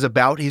and it was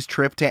about his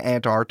trip to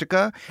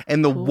Antarctica.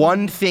 And the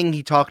one thing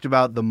he talked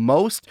about the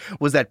most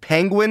was that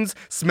penguins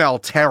smell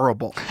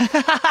terrible.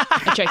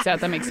 It checks out.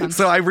 That makes sense.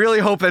 So I really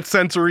hope that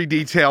sensory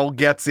detail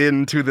gets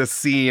into the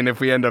scene if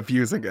we end up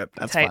using it.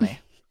 That's Tight. funny.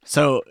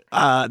 So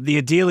the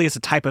Adelie is a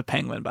type of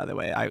penguin, by the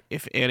way.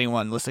 If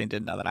anyone listening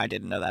didn't know that, I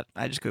didn't know that.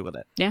 I just Googled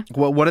it.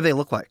 What do they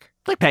look like?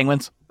 Like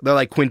penguins. They're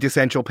like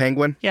quintessential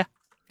penguin?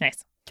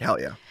 Nice.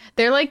 Hell yeah.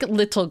 They're like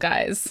little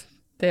guys.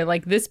 They're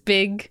like this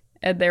big,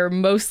 and they're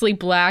mostly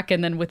black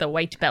and then with a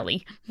white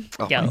belly.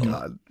 Oh Yeah. my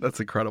god. That's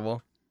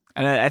incredible.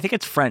 And I think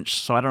it's French,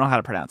 so I don't know how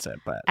to pronounce it,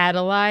 but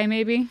Adelie,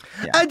 maybe?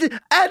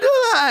 Adelaide!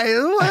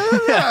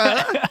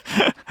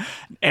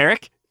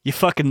 Eric, you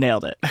fucking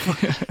nailed it.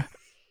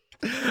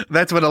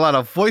 That's what a lot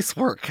of voice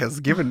work has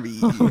given me.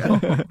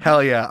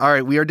 Hell yeah. All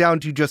right, we are down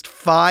to just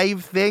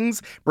 5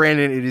 things.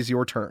 Brandon, it is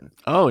your turn.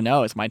 Oh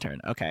no, it's my turn.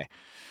 Okay.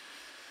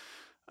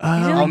 These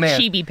are Oh, like man.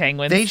 chibi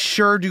penguins. They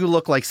sure do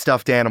look like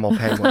stuffed animal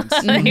penguins.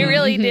 They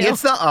really do.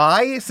 It's the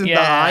eye, since the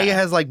Yeah. eye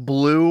has like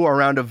blue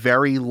around a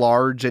very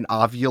large and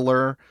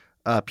ovular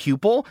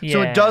pupil.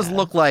 So it does Yeah.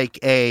 look like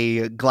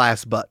a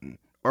glass button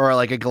or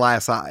like a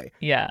glass eye.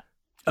 Yeah.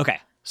 Okay.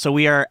 So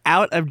we are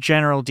out of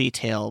general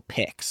detail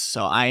picks.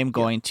 So I am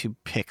going to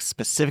pick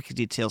specific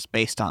details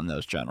based on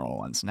those general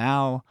ones.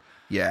 Now,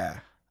 Yeah.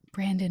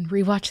 Brandon,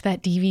 rewatch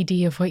that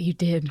DVD of what you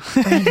did.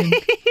 Brandon,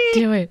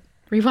 do it.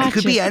 Rewatch It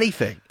could be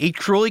anything. It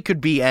truly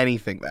could be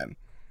anything then.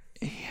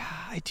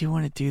 I do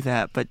want to do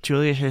that, but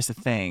Julia, here's the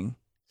thing.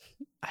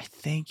 I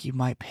think you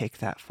might pick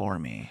that for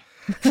me.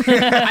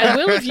 I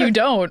will if you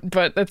don't,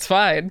 but that's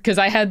fine because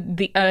I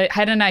had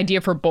had an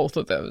idea for both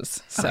of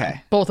those. So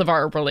Okay. both of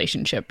our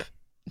relationship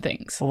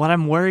things. Well, what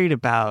I'm worried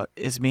about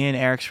is me and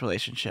Eric's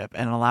relationship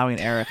and allowing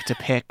Eric to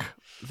pick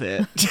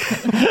the.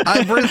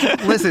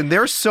 Listen,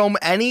 there's so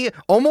many.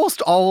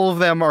 Almost all of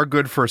them are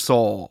good for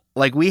Soul.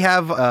 Like we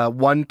have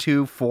 1,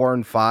 2, 4,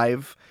 and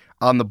 5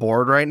 on the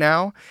board right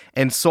now,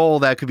 and Soul,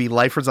 that could be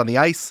Lifers on the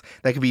Ice.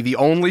 That could be The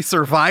Only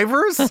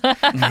Survivors.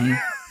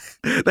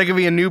 That could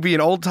be a newbie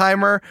and old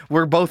timer.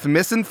 We're both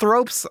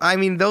misanthropes. I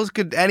mean,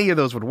 any of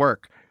those would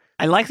work.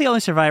 I like the only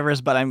survivors,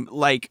 but I'm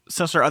like,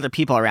 since there are other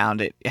people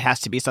around, it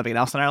has to be something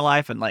else in our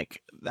life, and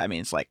like that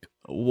means like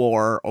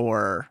war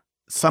or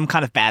some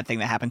kind of bad thing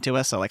that happened to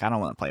us. So like, I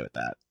don't want to play with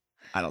that.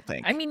 I don't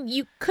think. I mean,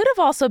 you could have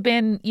also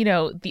been,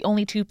 the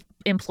only 2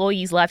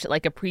 employees left at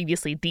like a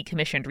previously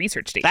decommissioned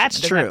research station. That's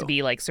It doesn't have true. to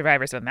be like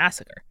survivors of a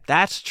massacre.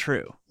 That's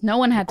true. No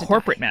one had to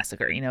Corporate die.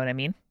 massacre, you know what I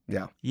mean?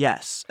 Yeah.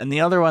 Yes, and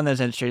the other one that's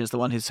interesting is the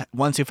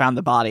ones who found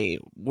the body,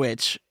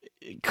 which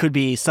could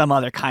be some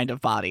other kind of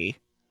body,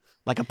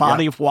 like a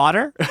body of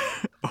water,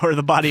 or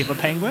the body of a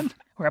penguin.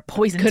 Or a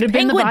poisonous Could have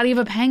been the penguin. body of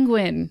a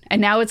penguin,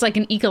 and now it's like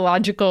an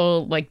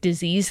ecological like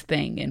disease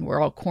thing, and we're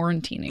all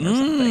quarantining or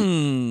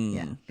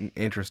something.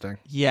 Interesting.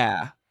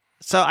 Yeah.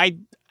 So I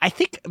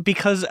think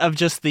because of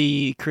just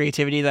the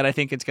creativity that I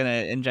think it's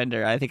gonna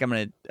engender, I think I'm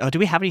gonna. Oh, do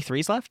we have any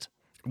 3s left?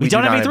 We do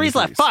don't have not any 3s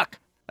left. threes. Fuck.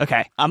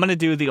 Okay, I'm gonna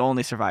do the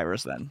only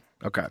survivors then.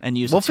 Okay. And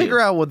use we'll the 2. figure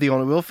out what the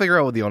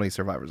only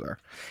survivors are.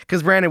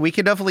 Because Brandon, we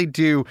could definitely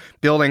do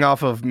building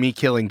off of me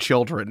killing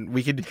children.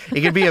 It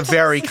could be a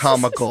very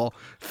comical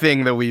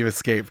thing that we've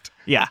escaped.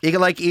 Yeah.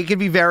 It could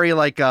be very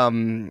like Steve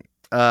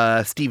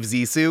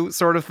Zissou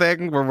sort of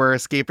thing where we're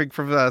escaping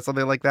from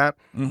something like that.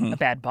 Mm-hmm. A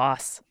bad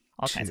boss.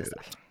 All kinds of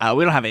stuff.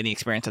 We don't have any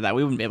experience of that.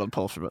 We wouldn't be able to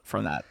pull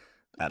from that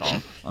at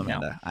all,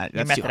 Amanda. You're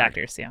That's method too hard.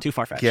 actors, yeah. Too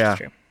far fetched. Yeah.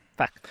 True.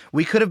 Fuck.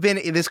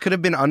 This could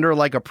have been under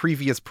like a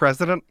previous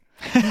president.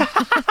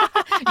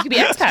 You could be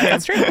expat.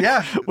 That's true.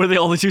 Yeah. We're the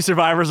only 2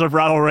 survivors of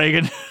Ronald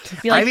Reagan.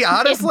 Be like, I mean,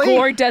 honestly- if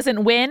Gore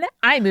doesn't win,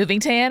 I'm moving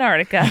to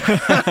Antarctica.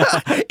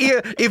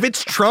 If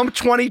it's Trump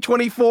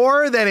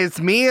 2024, then it's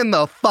me and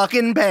the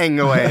fucking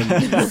penguins.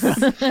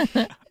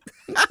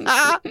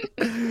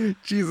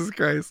 Jesus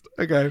Christ.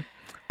 Okay.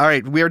 All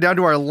right, we are down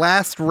to our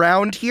last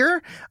round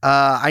here.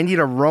 I need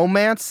a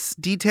romance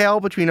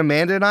detail between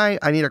Amanda and I.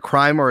 I need a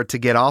crime or a to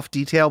get off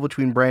detail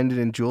between Brandon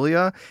and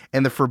Julia,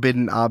 and the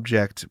forbidden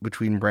object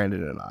between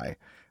Brandon and I.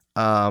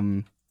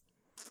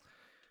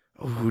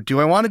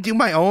 Do I want to do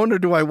my own, or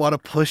do I want to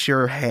push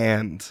your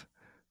hand?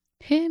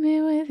 Hit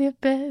me with your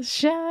best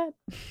shot.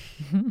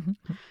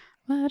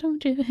 Why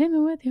don't you hit me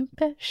with your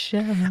best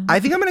shot? I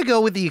think I'm going to go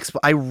with the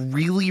I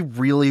really,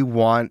 really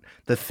want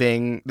the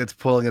thing that's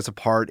pulling us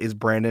apart is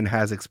Brandon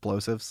has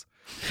explosives.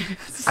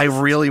 I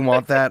really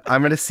want that. I'm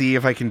going to see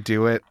if I can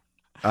do it.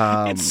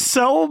 It's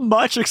so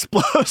much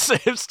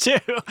explosives, too.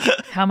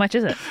 How much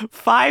is it?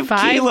 5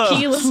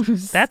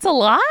 kilos. That's a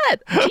lot.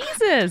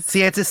 Jesus.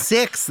 See, it's a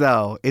 6,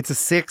 though. It's a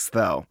 6,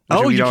 though. which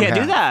Oh, we you don't can't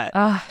do have. that.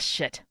 Oh,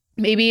 shit.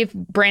 Maybe if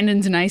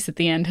Brandon's nice at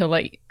the end, he'll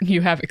let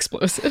you have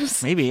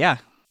explosives. Maybe, yeah.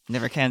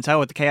 Never can tell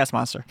with the Chaos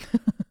Monster.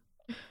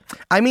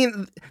 I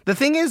mean, the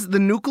thing is, the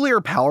nuclear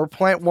power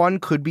plant one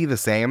could be the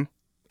same.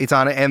 It's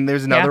on it, and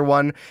there's another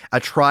one, a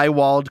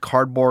tri-walled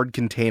cardboard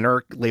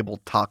container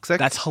labeled toxic.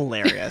 That's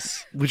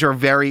hilarious. which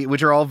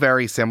are all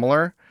very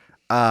similar.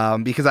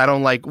 Because I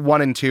don't like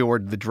 1 and 2 are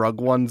the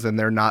drug ones, and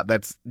they're not.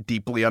 That's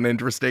deeply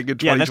uninteresting in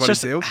 2022. Yeah, that's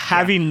just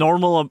having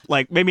normal,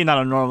 like maybe not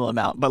a normal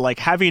amount, but like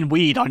having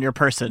weed on your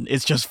person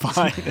is just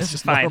fine. It's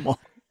just fine. normal.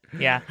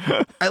 Yeah.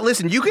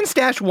 Listen, you can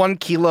stash 1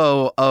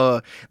 kilo.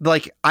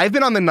 Like I've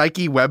been on the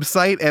Nike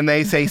website, and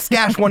they say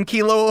stash 1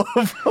 kilo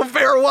of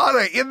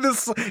marijuana in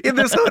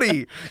this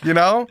hoodie. You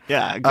know?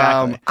 Yeah,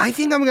 exactly. I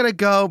think I'm gonna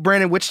go,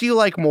 Brandon. Which do you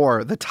like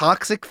more, the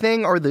toxic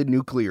thing or the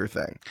nuclear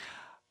thing?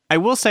 I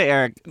will say,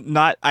 Eric,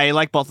 I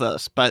like both of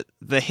those, but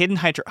the hidden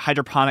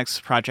hydroponics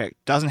project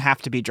doesn't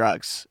have to be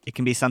drugs. It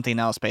can be something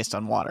else based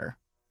on water.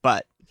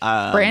 But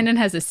Brandon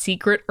has a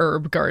secret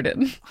herb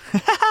garden.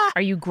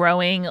 Are you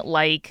growing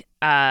like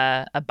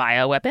a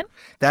bioweapon?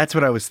 That's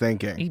what I was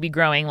thinking. You could be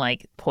growing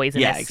like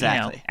poisonous, yeah,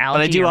 exactly. algae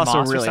But I do or also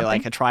moss or really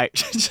something. like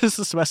just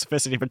the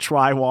specificity of a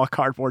tri-wall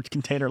cardboard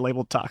container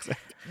labeled toxic.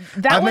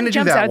 That I'm one gonna do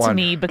jumps that out to one.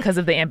 me because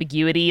of the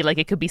ambiguity. Like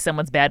it could be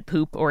someone's bad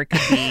poop, or it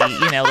could be,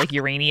 like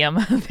uranium.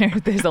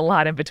 There's a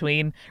lot in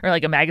between, or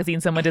like a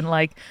magazine someone didn't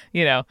like.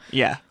 Yeah,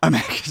 a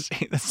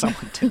magazine that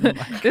someone didn't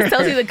like. This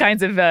tells you the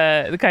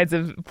kinds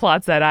of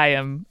plots that I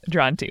am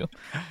drawn to.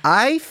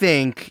 I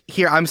think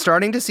here I'm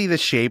starting to see the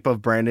shape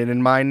of Brandon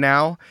in mind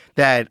now.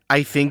 That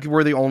I think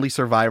we're the only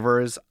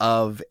survivors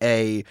of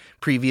a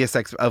previous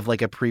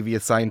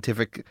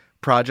scientific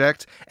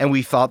project, and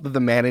we thought that the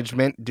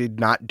management did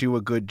not do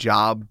a good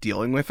job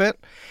dealing with it.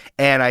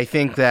 And I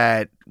think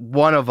that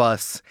one of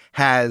us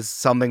has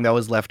something that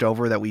was left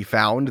over that we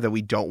found that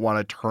we don't want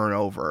to turn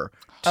over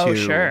to Oh, sure.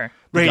 the government.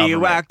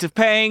 Radioactive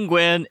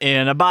penguin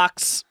in a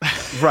box.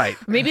 Right.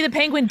 Maybe the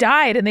penguin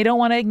died and they don't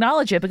want to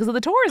acknowledge it because of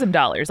the tourism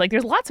dollars. Like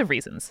there's lots of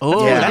reasons.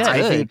 Oh, Yeah, that's I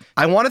good. think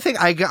I'm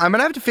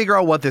gonna have to figure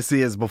out what this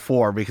is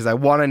before, because I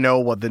want to know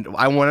what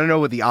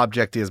the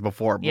object is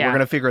before. But Yeah. we're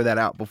gonna figure that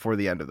out before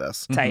the end of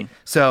this. Tight.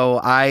 So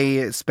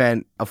I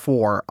spent a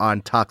 4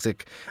 on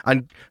toxic,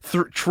 on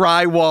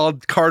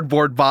tri-walled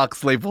cardboard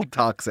box labeled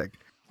toxic.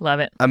 Love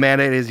it.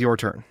 Amanda, it is your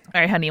turn.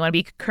 All right, honey, you want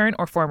to be current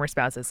or former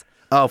spouses?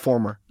 Oh,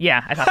 former.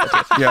 Yeah, I thought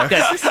so too. Yeah.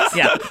 Good.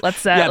 Yeah,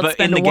 let's Yeah, let's but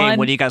spend in the a 1. game,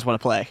 what do you guys want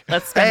to play?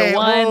 Let's spend a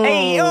 1.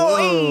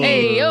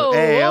 Hey,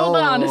 hold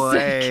on a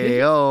second.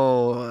 Hey,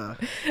 oh.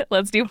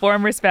 Let's do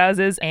former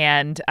spouses.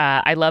 And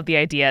I love the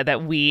idea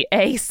that we,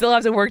 A, still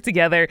have to work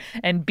together,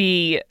 and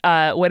B,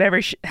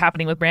 whatever's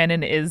happening with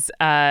Brandon is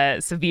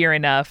severe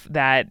enough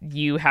that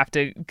you have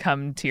to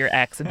come to your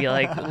ex and be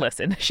like,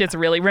 listen, shit's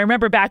really,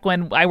 remember back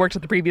when I worked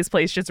at the previous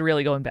place, shit's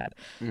really going bad.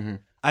 Mm-hmm.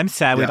 I'm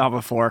sad we Yeah. not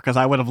before, because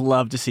I would have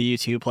loved to see you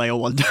two play a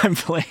one-time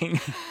fling.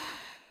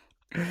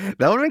 That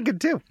would have been good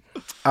too.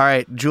 All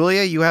right,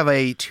 Julia, you have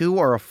a 2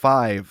 or a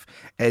 5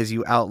 as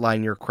you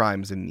outline your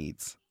crimes and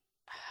needs.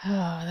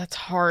 Oh, that's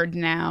hard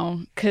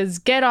now. Because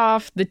get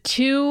off, the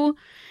 2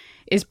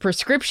 is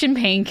prescription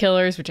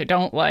painkillers, which I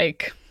don't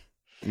like.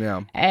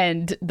 Yeah.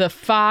 And the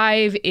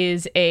 5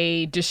 is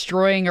a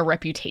destroying a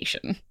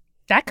reputation.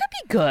 That could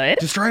be good.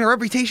 Destroying a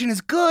reputation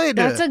is good.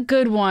 That's a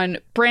good one.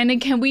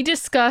 Brandon, can we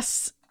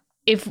discuss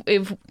if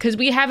because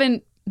we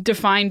haven't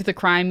defined the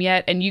crime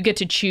yet, and you get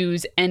to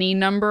choose any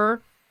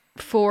number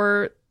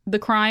for the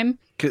crime?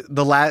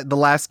 The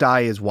last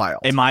die is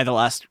wild. Am I the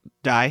last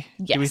die?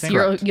 do we Yes,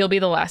 think? you'll be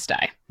the last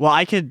die. Well,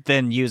 I could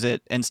then use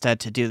it instead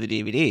to do the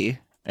DVD,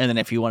 and then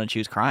if you want to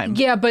choose crime.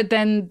 Yeah, but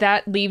then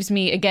that leaves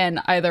me,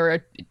 again,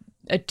 either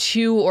a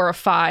 2 or a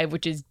 5,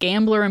 which is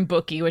gambler and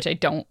bookie, which I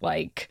don't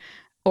like,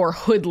 or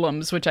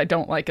hoodlums, which I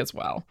don't like as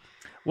well.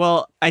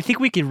 Well, I think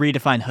we could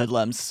redefine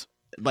hoodlums,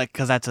 like,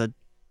 because that's a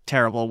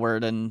terrible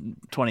word in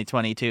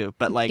 2022.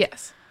 But like,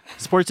 Yes.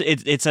 sports,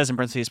 it says in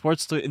parentheses,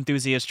 sports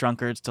enthusiasts,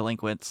 drunkards,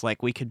 delinquents.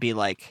 Like, we could be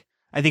like,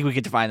 I think we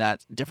could define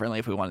that differently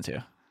if we wanted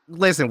to.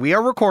 listen, we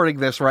are recording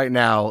this right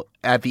now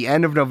at the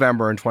end of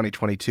November in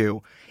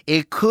 2022.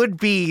 It could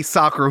be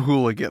soccer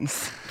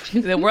hooligans.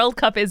 The World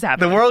Cup is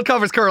happening. The World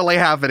Cup is currently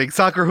happening.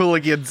 Soccer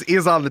hooligans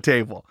is on the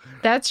table.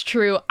 That's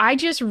true. I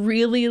just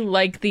really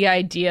like the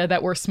idea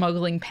that we're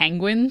smuggling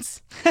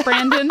penguins,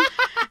 Brandon,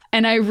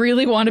 and I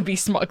really want to be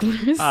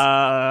smugglers.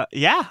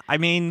 Yeah, I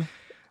mean,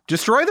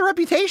 Destroy the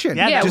reputation.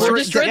 Yeah, we'll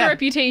destroy the yeah.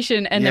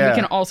 reputation, and then we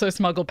can also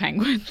smuggle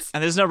penguins.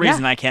 and there's no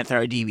reason I can't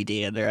throw a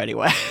DVD in there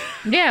anyway.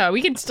 Yeah,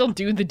 we can still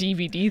do the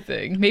DVD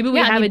thing. Maybe we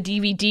have a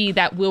DVD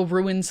that will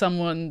ruin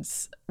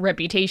someone's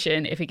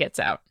reputation if it gets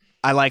out.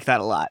 I like that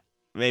a lot.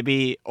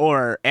 Maybe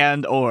or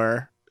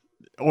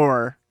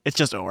it's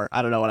just or.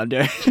 I don't know what I'm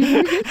doing.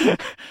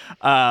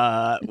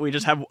 We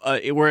just have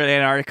we're at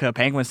Antarctica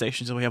Penguin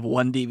Station, so we have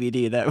one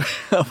DVD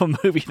of a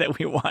movie that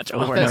we watch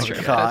over and That's over.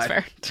 true. God.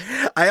 That's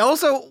fair. I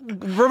also,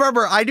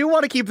 remember, I do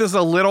want to keep this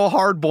a little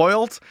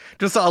hard-boiled,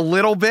 just a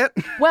little bit.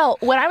 Well,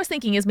 what I was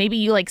thinking is maybe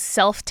you like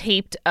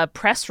self-taped a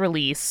press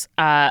release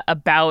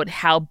about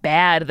how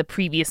bad the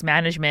previous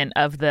management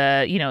of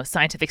the,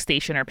 scientific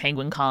station or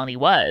penguin colony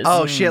was.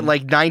 Oh, shit,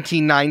 like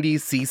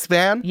 1990s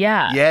C-SPAN?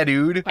 Yeah. Yeah,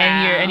 dude.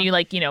 And you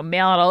like,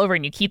 mail it all over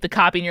and you keep the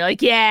copy and you're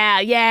like,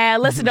 yeah,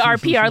 listen to our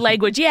PR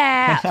language,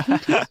 yeah.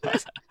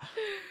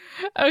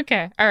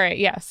 Okay. All right.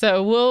 Yeah.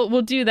 So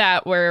we'll do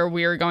that where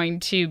we're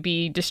going to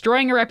be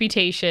destroying a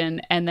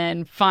reputation and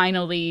then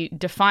finally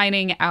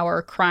defining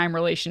our crime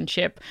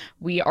relationship.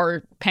 We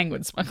are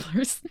penguin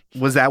smugglers.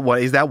 Is that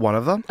one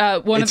of them?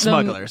 One It's of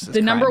them. smugglers, it's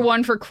The number crime.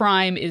 one for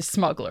crime is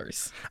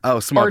smugglers. Oh,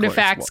 smugglers.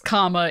 Artifacts,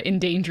 comma,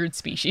 endangered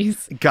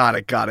species. Got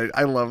it.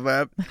 I love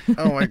that.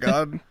 Oh my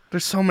God.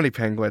 There's so many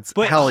penguins.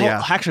 But Hell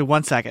yeah. Actually,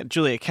 one second.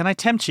 Julia, can I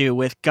tempt you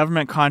with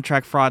government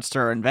contract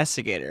fraudster or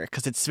investigator?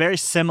 Because it's very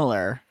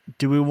similar.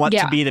 Do we want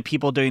to be the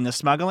people doing the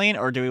smuggling,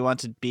 or do we want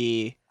to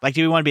be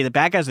the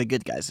bad guys or the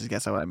good guys? I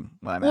guess what I'm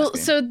Well,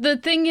 asking. so the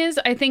thing is,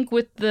 I think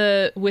with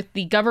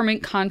the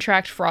government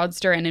contract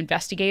fraudster and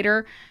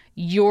investigator,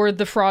 you're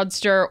the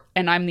fraudster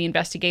and I'm the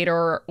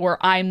investigator, or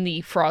I'm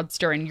the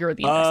fraudster and you're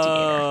the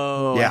investigator.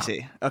 Oh, Yeah. I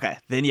see. Okay,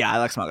 then I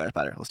like smugglers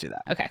better. Let's do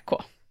that. Okay,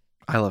 cool.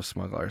 I love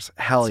smugglers.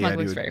 Hell yeah,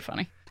 Smuggling's dude. very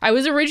funny. I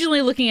was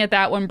originally looking at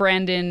that one,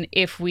 Brandon,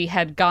 if we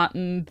had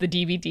gotten the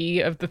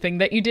DVD of the thing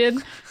that you did.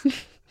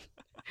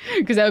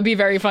 Because that would be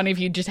very funny if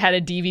you just had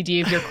a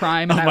DVD of your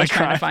crime and I was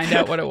trying to find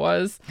out what it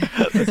was.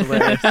 That's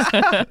hilarious.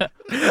 I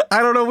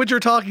don't know what you're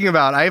talking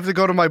about. I have to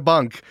go to my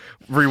bunk.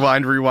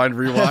 Rewind.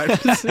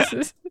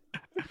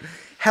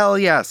 Hell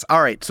yes.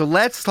 All right, so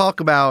let's talk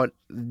about,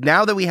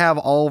 now that we have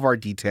all of our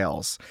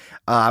details,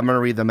 I'm going to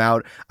read them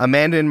out.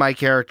 Amanda and my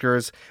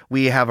characters,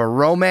 we have a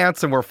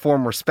romance and we're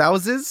former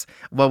spouses,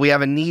 but we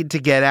have a need to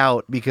get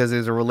out because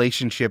there's a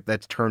relationship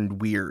that's turned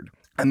weird.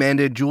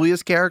 Amanda and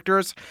Julia's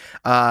characters,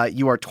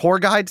 you are tour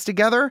guides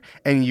together,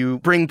 and you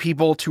bring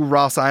people to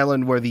Ross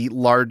Island where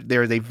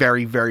there is a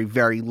very, very,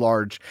 very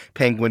large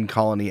penguin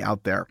colony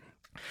out there.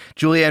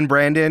 Julia and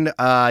Brandon,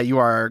 you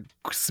are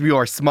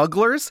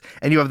smugglers,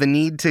 and you have the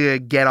need to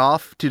get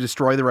off to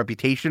destroy the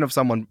reputation of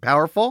someone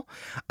powerful.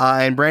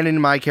 And Brandon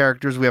and my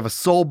characters, we have a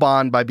soul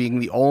bond by being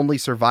the only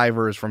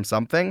survivors from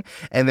something.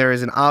 And there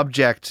is an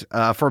object,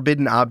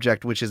 forbidden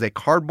object, which is a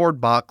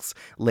cardboard box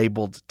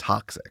labeled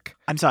toxic.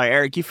 I'm sorry,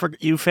 Eric.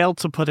 You failed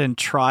to put in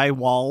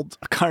tri-walled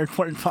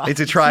cardboard box.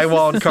 It's a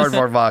tri-walled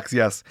cardboard box,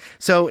 yes.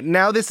 So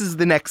now this is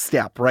the next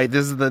step, right?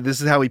 This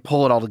is how we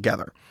pull it all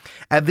together.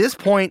 At this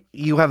point,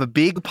 you have a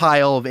big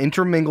pile of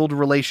intermingled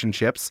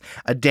relationships,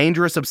 a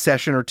dangerous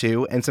obsession or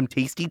two, and some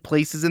tasty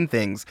places and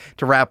things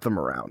to wrap them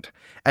around.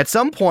 At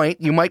some point,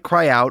 you might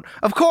cry out,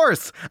 "Of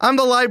course, I'm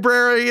the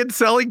librarian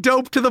selling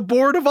dope to the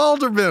Board of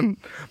Aldermen."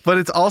 But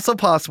it's also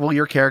possible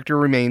your character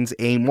remains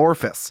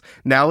amorphous.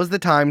 Now is the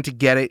time to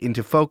get it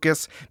into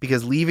focus,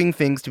 because leaving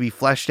things to be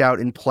fleshed out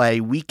in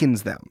play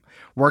weakens them.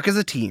 Work as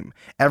a team.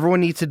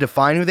 Everyone needs to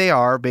define who they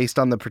are based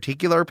on the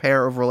particular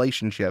pair of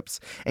relationships,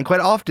 and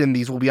quite often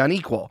these will be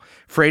unequal,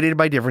 freighted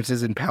by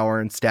differences in power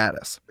and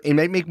status. It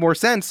might make more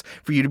sense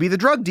for you to be the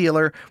drug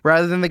dealer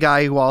rather than the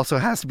guy who also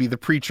has to be the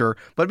preacher,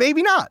 but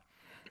maybe not.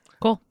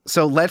 Cool.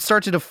 So let's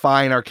start to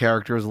define our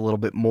characters a little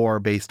bit more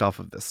based off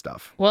of this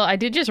stuff. Well, I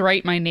did just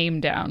write my name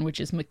down, which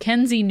is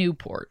Mackenzie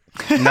Newport.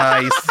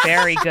 Nice.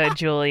 Very good,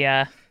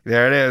 Julia.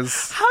 There it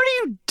is. How do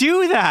you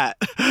do that?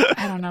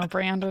 I don't know,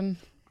 Brandon.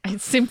 I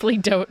simply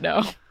don't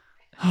know.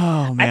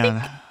 Oh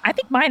man. I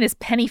think mine is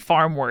Penny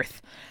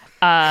Farmworth.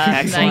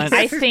 Excellent.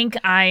 I think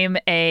I'm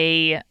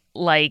a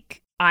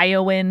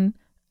Iowan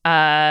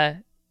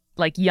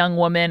young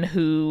woman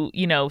who,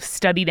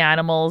 studied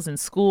animals in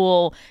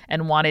school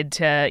and wanted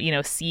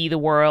to, see the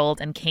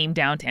world and came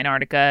down to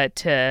Antarctica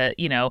to,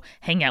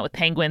 hang out with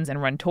penguins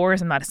and run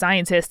tours. I'm not a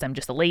scientist. I'm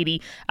just a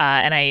lady.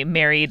 And I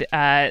married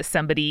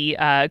somebody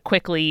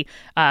quickly,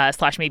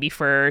 / maybe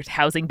for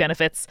housing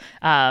benefits.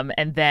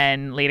 And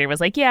then later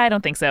was like, yeah, I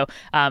don't think so.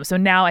 So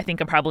now I think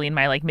I'm probably in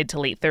my mid to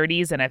late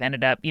 30s and I've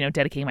ended up,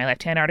 dedicating my life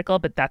to Antarctica.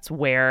 But that's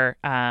where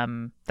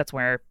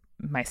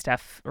my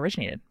stuff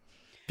originated.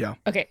 Yeah.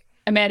 Okay.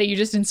 Amanda, you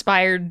just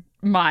inspired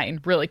mine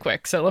really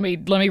quick. So let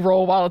me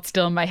roll while it's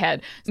still in my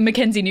head.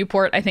 Mackenzie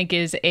Newport, I think,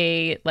 is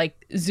a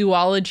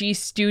zoology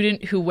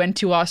student who went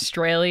to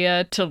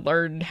Australia to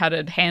learn how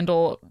to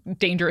handle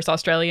dangerous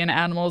Australian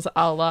animals,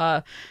 a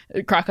la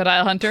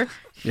Crocodile Hunter.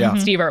 Yeah.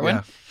 Steve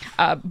Irwin.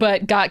 Yeah.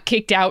 But got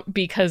kicked out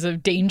because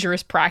of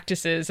dangerous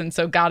practices, and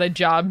so got a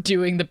job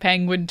doing the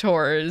penguin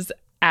tours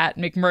at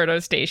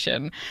McMurdo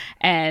Station,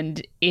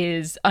 and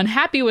is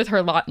unhappy with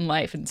her lot in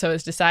life, and so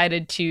has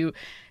decided to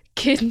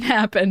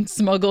kidnap and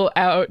smuggle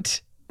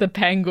out the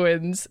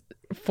penguins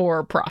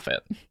for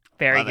profit.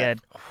 Very good.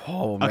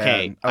 Oh, man.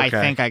 Okay, I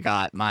think I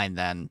got mine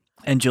then.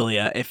 And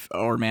Julia,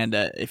 or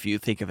Amanda, if you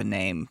think of a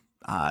name,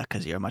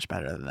 because you're much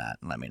better than that,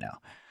 let me know.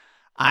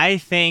 I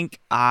think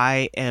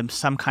I am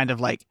some kind of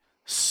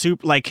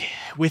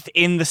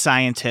within the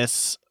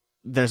scientists,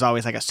 there's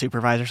always a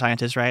supervisor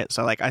scientist, right?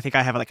 So I think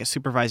I have a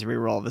supervisory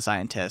role of the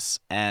scientists,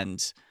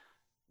 and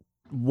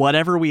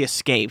whatever we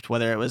escaped,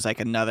 whether it was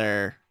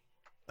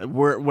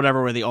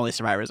whatever we're the only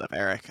survivors of,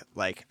 Eric,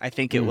 I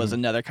think it was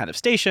another kind of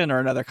station or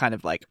another kind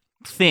of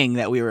thing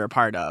that we were a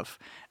part of.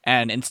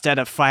 And instead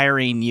of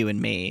firing you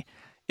and me,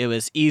 it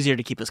was easier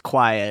to keep us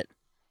quiet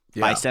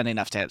by sending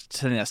us to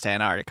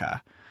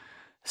Antarctica.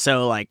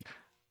 So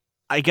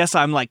I guess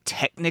I'm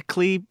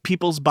technically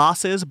people's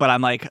bosses, but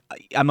I'm one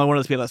of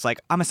those people that's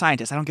I'm a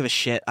scientist. I don't give a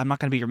shit. I'm not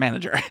going to be your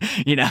manager,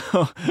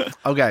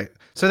 Okay.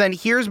 So then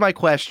here's my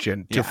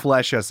question to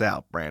flesh us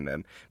out,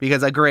 Brandon,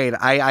 because agreed,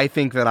 I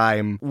think that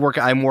I'm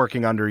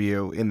working under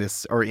you in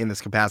this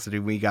capacity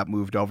when we got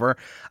moved over.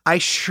 I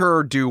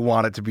sure do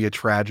want it to be a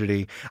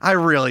tragedy. I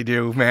really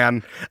do,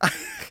 man.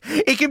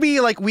 It could be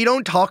we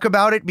don't talk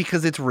about it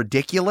because it's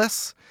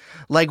ridiculous.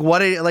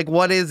 What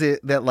is it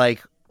that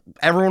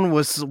everyone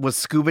was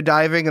scuba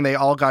diving and they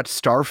all got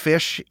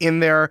starfish in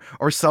there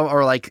or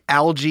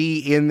algae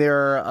in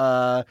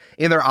their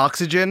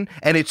oxygen,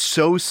 and it's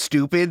so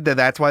stupid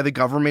that's why the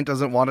government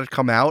doesn't want it to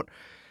come out.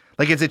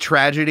 It's a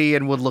tragedy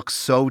and would look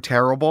so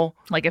terrible.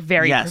 A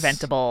very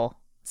preventable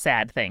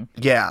sad thing.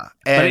 Yeah.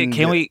 And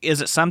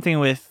is it something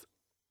with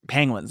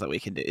penguins that we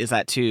can do? Is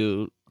that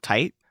too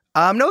tight?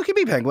 No, it can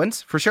be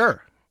penguins for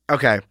sure.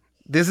 Okay.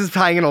 This is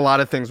tying in a lot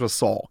of things with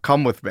Soul.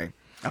 Come with me.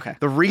 Okay.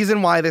 The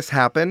reason why this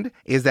happened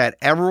is that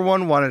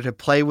everyone wanted to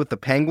play with the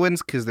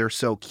penguins because they're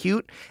so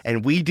cute,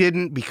 and we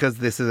didn't because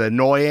this is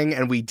annoying,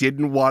 and we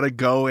didn't want to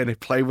go and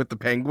play with the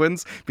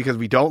penguins because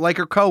we don't like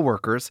our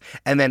coworkers,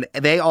 and then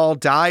they all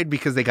died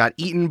because they got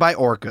eaten by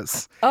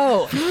orcas.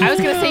 Oh, I was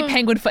going to say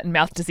penguin foot and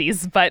mouth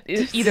disease, but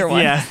either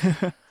one.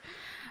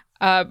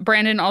 Yeah.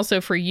 Brandon, also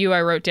for you,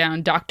 I wrote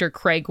down Dr.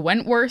 Craig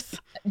Wentworth.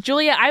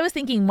 Julia, I was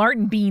thinking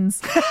Martin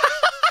Beans.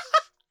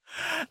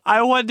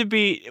 I want to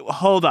be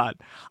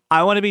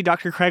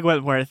Dr. Craig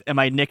Wentworth, and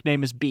my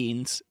nickname is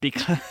Beans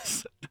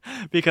because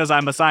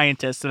I'm a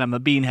scientist and I'm a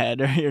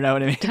beanhead, or you know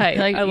what I mean? Tight.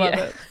 I love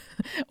it.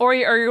 Or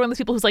you're one of those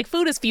people who's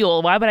food is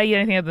fuel. Why would I eat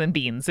anything other than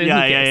beans?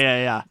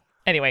 Yeah.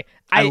 Anyway,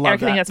 I think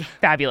that's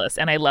fabulous,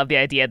 and I love the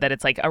idea that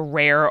it's a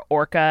rare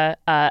orca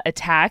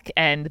attack,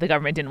 and the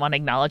government didn't want to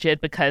acknowledge it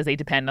because they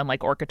depend on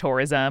orca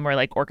tourism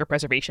or orca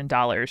preservation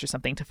dollars or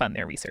something to fund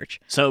their research.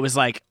 So it was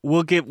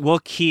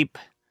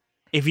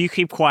if you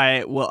keep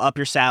quiet, we'll up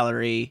your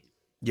salary.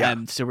 Yeah.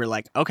 And so we're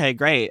okay,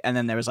 great. And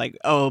then there was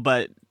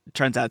but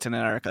turns out it's in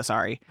Antarctica,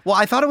 sorry. Well,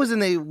 I thought it was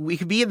we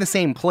could be in the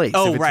same place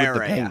if it's with the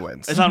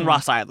penguins. Yeah. It's on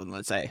Ross Island,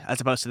 let's say,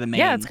 as opposed to the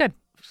main it's good.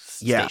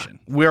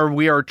 station. Where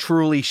we are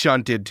truly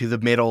shunted to the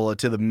middle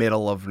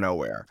of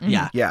nowhere. Mm-hmm.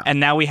 Yeah. Yeah. And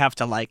now we have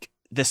to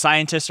the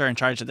scientists are in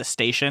charge of the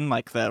station,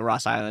 the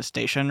Ross Island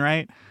station,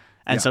 right?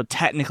 And so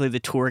technically the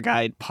tour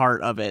guide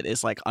part of it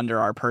is under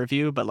our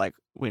purview, but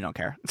we don't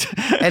care.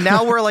 And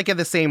now we're at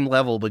the same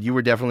level, but you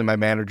were definitely my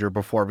manager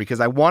before because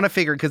I want to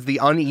figure, because the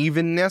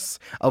unevenness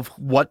of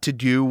what to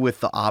do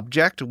with the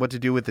object, what to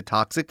do with the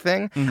toxic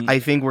thing, I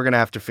think we're going to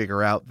have to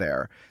figure out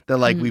there that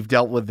we've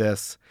dealt with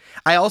this.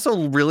 I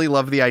also really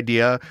love the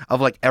idea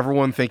of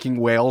everyone thinking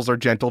whales are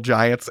gentle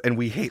giants and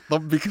we hate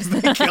them because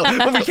they kill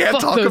but we can't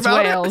talk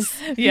about whales.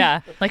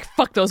 Yeah.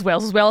 Fuck those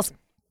whales.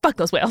 Fuck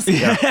those whales.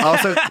 Yeah.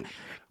 Also,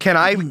 Can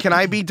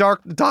I be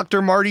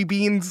Dr. Marty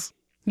Beans?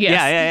 Yes.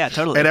 Yeah,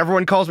 totally. And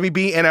everyone calls me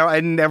Bean,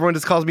 and everyone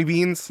just calls me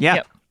Beans. Yeah,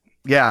 yep.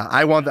 Yeah.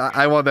 I want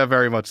that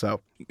very much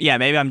so. Yeah,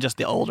 maybe I'm just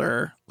the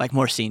older,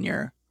 more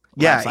senior.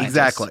 Yeah,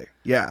 exactly.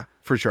 Yeah,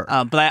 for sure.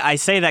 But I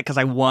say that because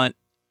I want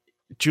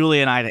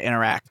Julie and I to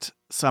interact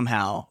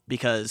somehow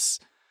because,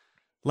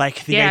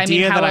 the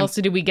idea that how else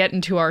did we get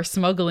into our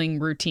smuggling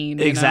routine?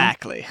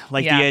 Exactly.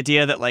 The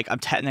idea that I'm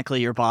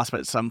technically your boss,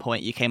 but at some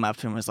point you came up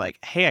to him and was like,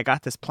 "Hey, I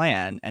got this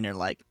plan," and you're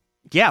like,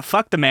 yeah,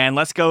 fuck the man.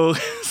 Let's go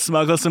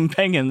smuggle some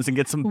penguins and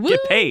get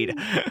paid.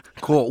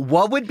 Cool.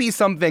 What would be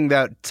something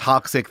that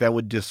toxic that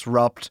would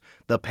disrupt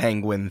the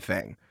penguin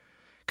thing?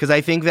 Because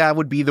I think that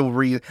would be the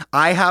reason.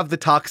 I have the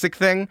toxic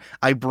thing.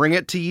 I bring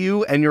it to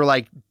you, and you're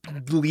like,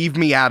 leave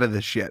me out of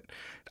this shit.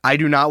 I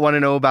do not want to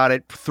know about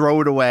it. Throw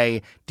it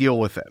away. Deal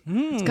with it.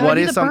 It's gotta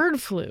be the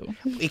bird flu.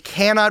 It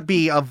cannot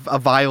be a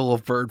vial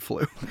of bird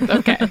flu.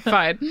 Okay,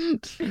 fine.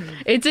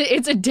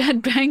 It's a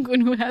dead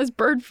penguin who has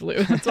bird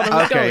flu. That's what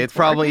I was going it's for.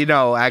 probably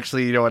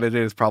actually, you know what it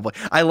is? Probably.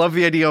 I love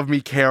the idea of me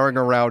carrying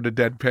around a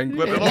dead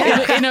penguin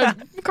in a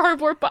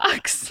cardboard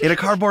box. in a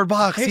cardboard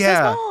box. They're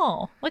Yeah. so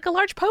small, like a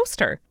large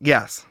poster.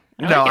 Yes.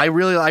 I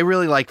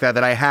really like that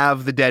I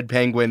have the dead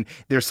penguin.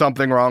 There's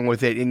something wrong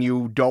with it, and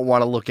you don't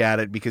want to look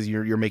at it because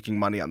you're making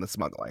money on the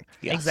smuggling.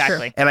 Yes.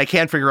 Exactly. And I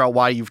can't figure out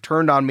why you've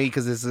turned on me,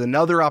 because this is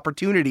another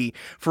opportunity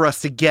for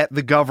us to get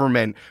the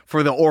government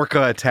for the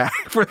orca attack.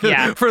 For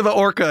the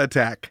orca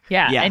attack.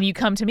 Yeah. Yeah. And you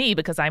come to me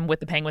because I'm with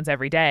the penguins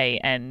every day,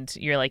 and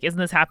you're like, "Isn't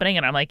this happening?"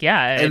 And I'm like,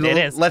 "Yeah, it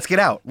is." Let's get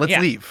out. Let's Yeah.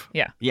 leave.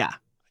 Yeah. Yeah.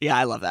 Yeah,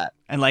 I love that.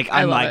 And like,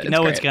 I I'm love like, it. It's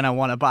no one's great. going to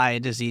want to buy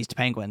a diseased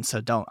penguin. So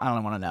I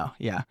don't want to know.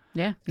 Yeah.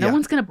 Yeah. No Yeah.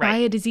 one's going to buy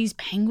Right. a diseased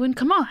penguin.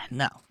 Come on.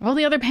 No. All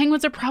the other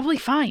penguins are probably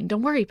fine.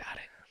 Don't worry about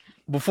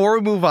it. Before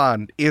we move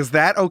on, is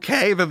that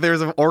okay that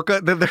there's a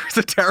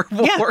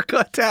terrible Yeah. orca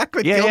attack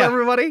that Yeah, killed yeah.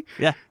 everybody?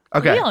 Yeah.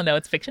 Okay. We all know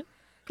it's fiction.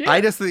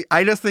 I just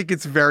think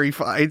it's very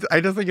funny.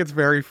 I just think it's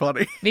very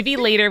funny. Maybe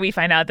later we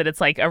find out that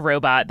it's like a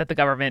robot that the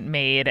government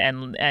made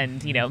and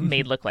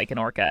made look like an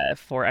orca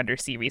for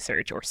undersea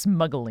research or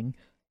smuggling.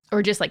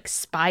 Or just like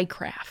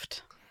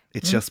spycraft.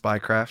 It's just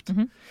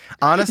spycraft.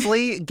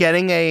 Honestly,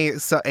 getting a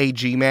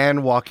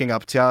G-man walking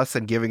up to us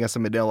and giving us a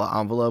manila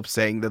envelope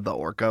saying that the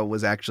orca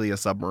was actually a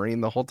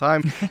submarine the whole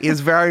time is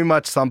very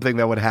much something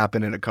that would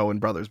happen in a Coen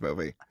Brothers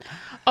movie.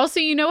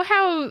 Also, you know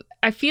how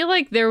I feel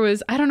like there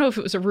was, I don't know if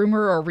it was a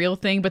rumor or a real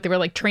thing, but they were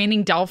like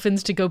training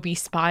dolphins to go be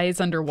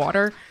spies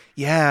underwater.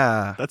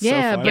 Yeah. That's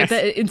Yeah, so funny.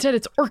 but instead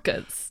it's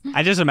orcas.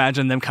 I just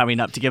imagine them coming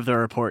up to give their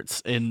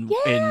reports in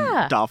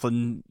Yeah.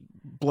 dolphin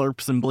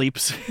blurps and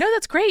bleeps. No,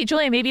 that's great,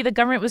 Julia. Maybe the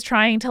government was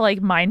trying to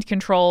like mind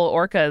control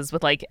orcas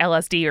with like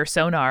LSD or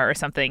sonar or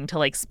something to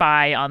like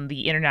spy on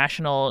the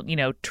international,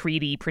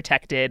 treaty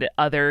protected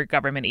other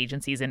government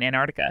agencies in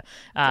Antarctica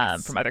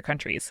from other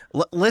countries.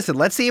 Listen,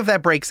 let's see if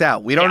that breaks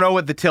out. We don't know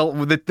what the tilt.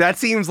 That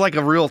seems like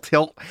a real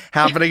tilt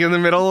happening in the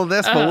middle of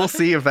this, but we'll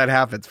see if that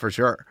happens for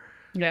sure.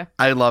 Yeah.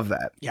 I love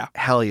that. Yeah.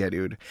 Hell yeah,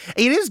 dude.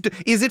 It is.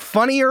 Is it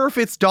funnier if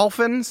it's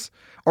dolphins?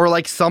 Or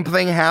like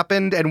something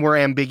happened and we're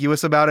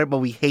ambiguous about it, but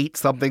we hate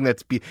something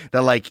that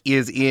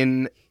is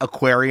in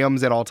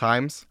aquariums at all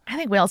times. I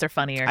think whales are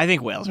funnier. I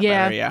think whales are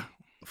Yeah. better, yeah.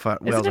 Whales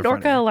Isn't are an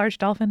orca funnier. a large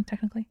dolphin,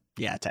 technically?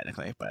 Yeah,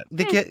 technically, but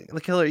The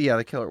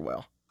killer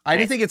whale. I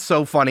just think it's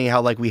so funny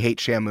how like we hate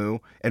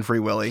Shamu and Free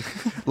Willy.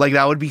 Like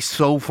that would be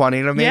so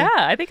funny to me. Yeah,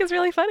 I think it's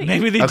really funny.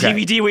 maybe the Okay.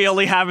 DVD we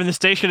only have in the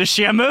station is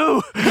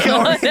Shamu.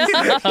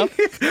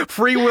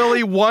 Free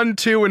Willy 1,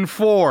 2, and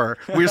 4.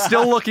 We're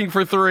still looking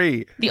for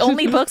 3. The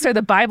only books are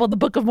the Bible, the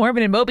Book of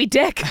Mormon, and Moby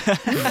Dick.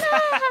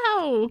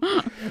 Ow.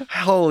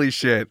 Holy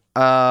shit.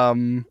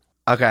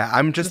 Okay,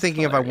 I'm just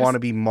thinking if I want to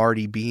be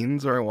Marty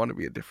Beans or I want to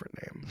be a different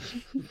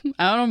name.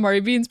 I don't know.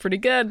 Marty Bean's pretty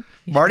good.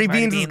 Marty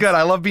Beans is good.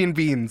 I love being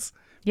Beans.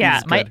 Yeah,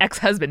 Beans is my good.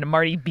 ex-husband,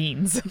 Marty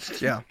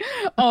Beans. Yeah.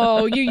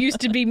 Oh, you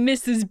used to be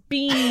Mrs.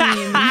 Beans.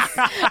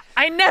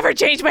 I never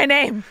changed my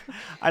name.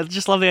 I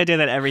just love the idea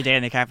that every day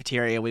in the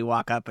cafeteria we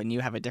walk up and you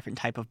have a different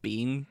type of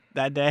bean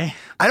that day.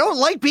 I don't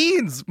like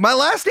beans. My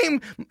last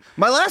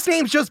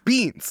name's just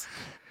Beans.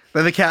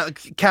 Then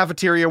the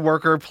cafeteria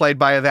worker played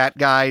by that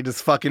guy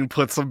just fucking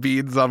put some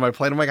beans on my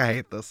plate. I'm like, I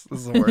hate this. This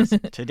is the worst.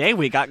 Today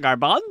we got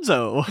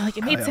garbanzo. Like,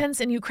 it made sense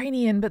in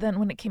Ukrainian, but then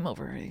when it came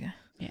over...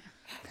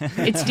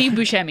 It's Steve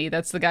Buscemi.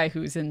 That's the guy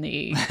who's in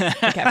the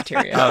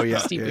cafeteria. Oh, yeah.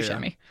 Steve Yeah,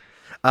 yeah.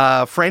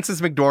 Buscemi.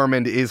 Francis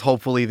McDormand is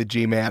hopefully the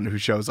G-man who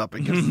shows up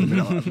and gives the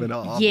manila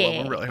envelope. Yeah.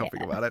 I'm really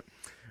hoping about it.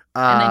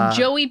 And then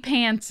Joey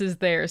Pants is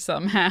there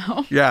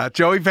somehow. Yeah,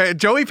 Joey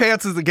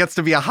Pants gets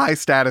to be a high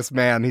status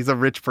man. He's a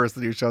rich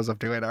person who shows up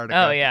to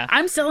Antarctica. Oh, yeah.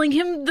 I'm selling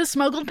him the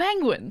smuggled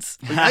penguins.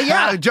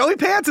 Yeah, Joey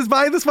Pants is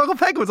buying the smuggled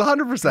penguins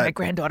 100%. My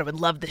granddaughter would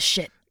love this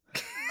shit.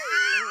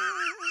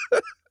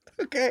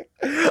 Okay.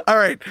 All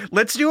right.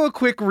 Let's do a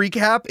quick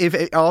recap. If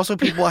also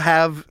people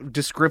have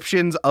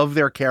descriptions of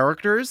their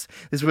characters,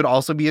 this would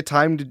also be a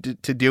time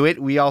to do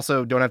it. We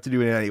also don't have to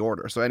do it in any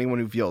order. So anyone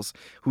who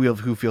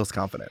feels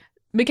confident.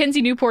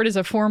 Mackenzie Newport is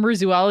a former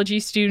zoology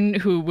student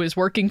who was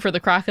working for the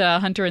crocodile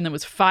hunter and then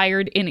was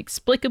fired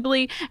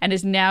inexplicably and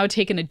has now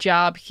taken a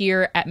job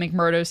here at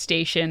McMurdo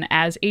Station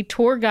as a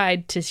tour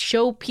guide to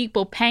show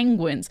people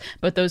penguins.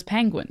 But those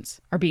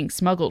penguins are being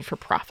smuggled for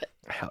profit.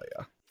 Hell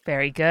yeah.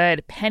 Very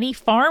good. Penny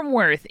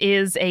Farmworth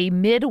is a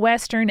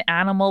Midwestern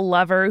animal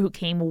lover who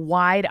came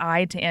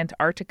wide-eyed to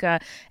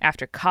Antarctica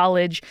after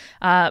college,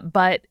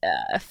 but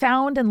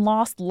found and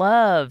lost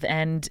love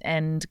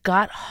and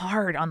got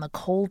hard on the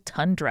cold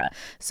tundra.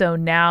 So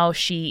now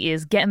she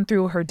is getting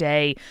through her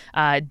day,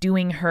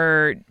 doing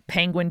her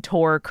penguin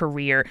tour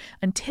career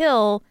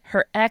until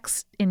her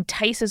ex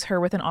entices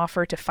her with an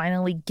offer to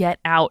finally get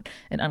out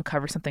and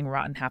uncover something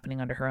rotten happening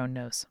under her own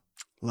nose.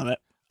 Love it.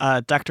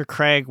 Dr.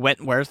 Craig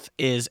Wentworth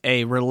is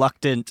a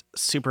reluctant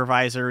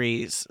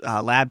supervisory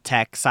lab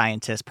tech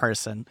scientist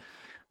person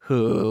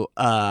who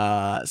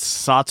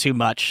saw too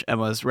much and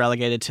was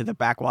relegated to the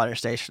backwater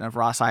station of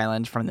Ross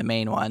Island from the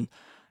main one,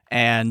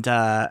 and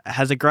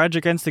has a grudge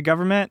against the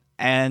government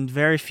and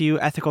very few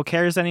ethical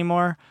cares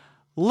anymore.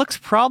 Looks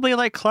probably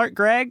like Clark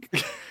Gregg.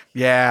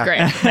 Yeah. Great.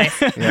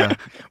 Nice. Yeah.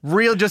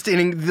 Real, just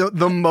in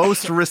the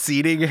most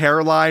receding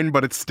hairline,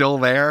 but it's still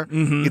there.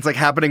 Mm-hmm. It's like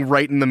happening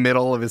right in the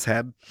middle of his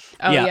head.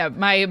 Oh Yeah.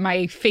 yeah,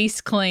 my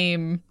face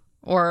claim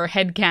or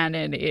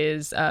headcanon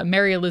is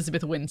Mary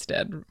Elizabeth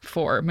Winstead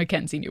for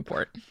Mackenzie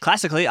Newport.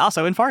 Classically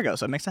also in Fargo,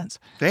 so it makes sense.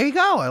 There you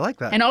go. I like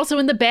that. And also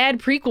in the bad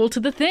prequel to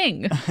The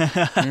Thing.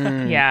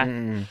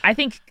 Yeah. I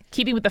think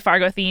keeping with the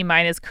Fargo theme,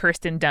 mine is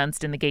Kirsten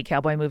Dunst in the Gay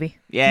Cowboy movie.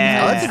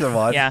 Yeah. Oh, that's a good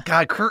one. Yeah.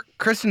 God,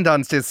 Kristen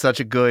Dunst is such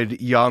a good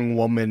young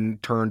woman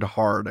turned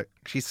hard.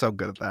 She's so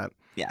good at that.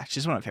 Yeah,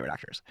 she's one of my favorite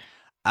actors.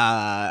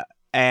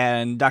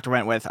 And Dr.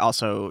 Wentworth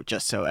also,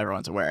 just so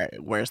everyone's aware,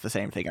 wears the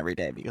same thing every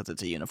day because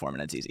it's a uniform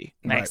and it's easy.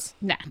 Nice.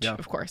 Natch, Yeah.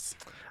 of course.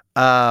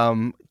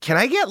 Can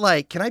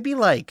I be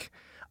like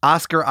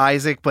Oscar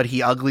Isaac, but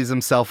he uglies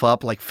himself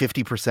up like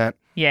 50%?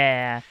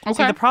 Yeah.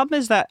 Okay. See, the problem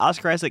is that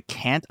Oscar Isaac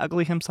can't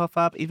ugly himself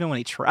up even when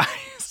he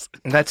tries.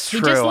 That's He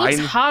true. just looks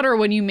hotter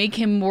when you make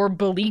him more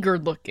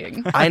beleaguered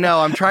looking. I know.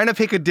 I'm trying to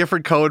pick a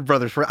different Coen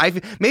Brothers for.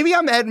 Maybe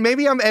I'm Ed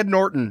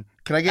Norton.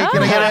 Can I get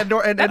Ed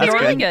Norton? That'd be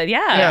really good.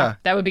 Yeah. Yeah.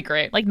 That would be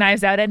great. Like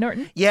Knives Out, Ed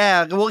Norton.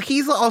 Yeah. Well,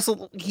 he's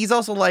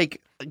also like.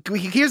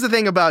 Here's the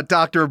thing about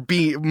Dr.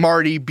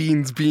 Marty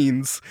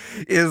Beans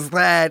is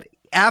that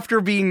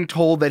after being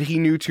told that he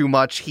knew too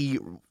much, he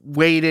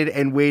waited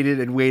and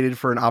waited and waited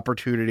for an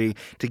opportunity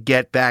to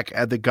get back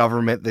at the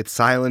government that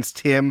silenced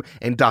him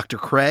and Dr.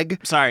 Craig.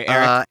 Sorry,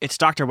 Eric. It's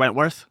Dr.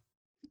 Wentworth.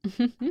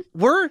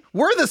 We're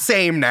the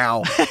same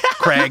now,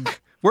 Craig.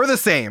 We're the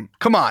same.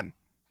 Come on.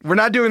 We're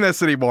not doing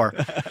this anymore.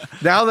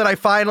 Now that I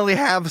finally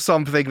have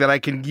something that I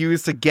can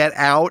use to get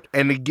out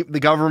and the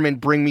government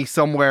bring me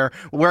somewhere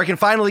where I can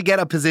finally get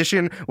a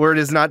position where it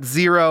is not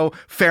 0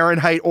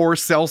 Fahrenheit or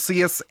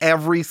Celsius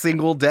every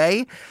single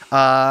day,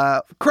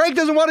 Craig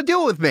doesn't want to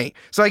do it with me.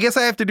 So I guess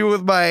I have to do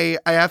it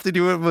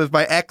with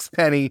my ex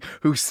Penny,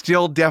 who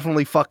still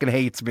definitely fucking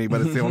hates me,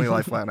 but it's the only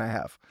lifeline I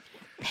have.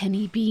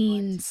 Penny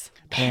beans.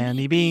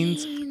 Penny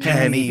beans.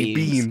 Penny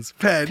beans.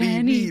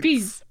 Penny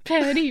beans.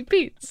 Penny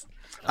beans.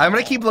 I'm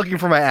gonna keep looking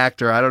for my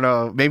actor. I don't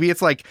know. Maybe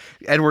it's like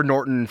Edward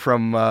Norton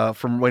from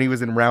when he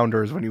was in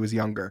Rounders when he was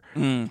younger.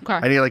 Okay.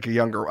 I need a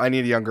younger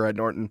Ed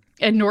Norton.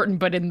 Ed Norton,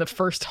 but in the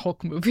first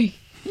Hulk movie.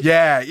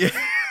 Yeah.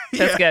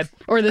 That's good.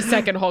 Or the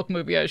second Hulk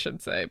movie, I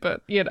should say.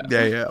 But, you know.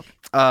 Yeah.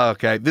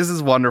 Okay, this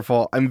is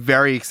wonderful. I'm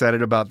very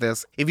excited about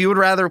this. If you would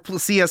rather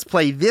see us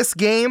play this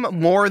game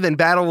more than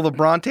Battle of the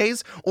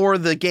Brontes, or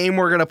the game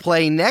we're going to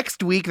play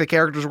next week, the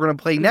characters we're going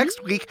to play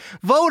next week,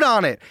 vote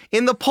on it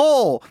in the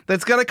poll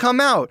that's going to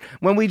come out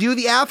when we do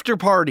the after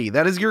party.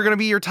 That is going to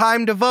be your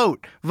time to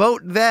vote.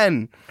 Vote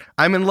then.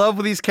 I'm in love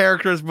with these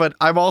characters, but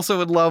I'm also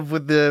in love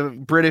with the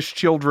British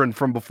children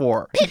from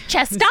before.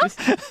 Chester.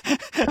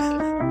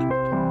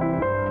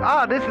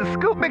 This is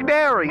Scoop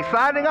McNairy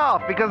signing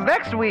off because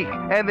next week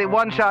in the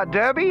One Shot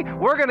Derby,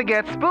 we're going to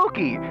get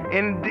spooky.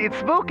 And it's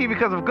spooky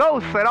because of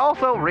ghosts and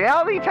also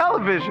reality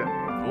television.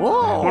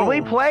 Whoa. When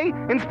we play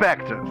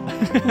Inspectors.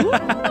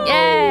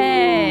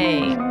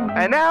 Yay.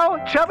 And now,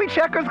 Chubby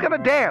Checker's going to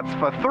dance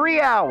for 3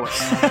 hours.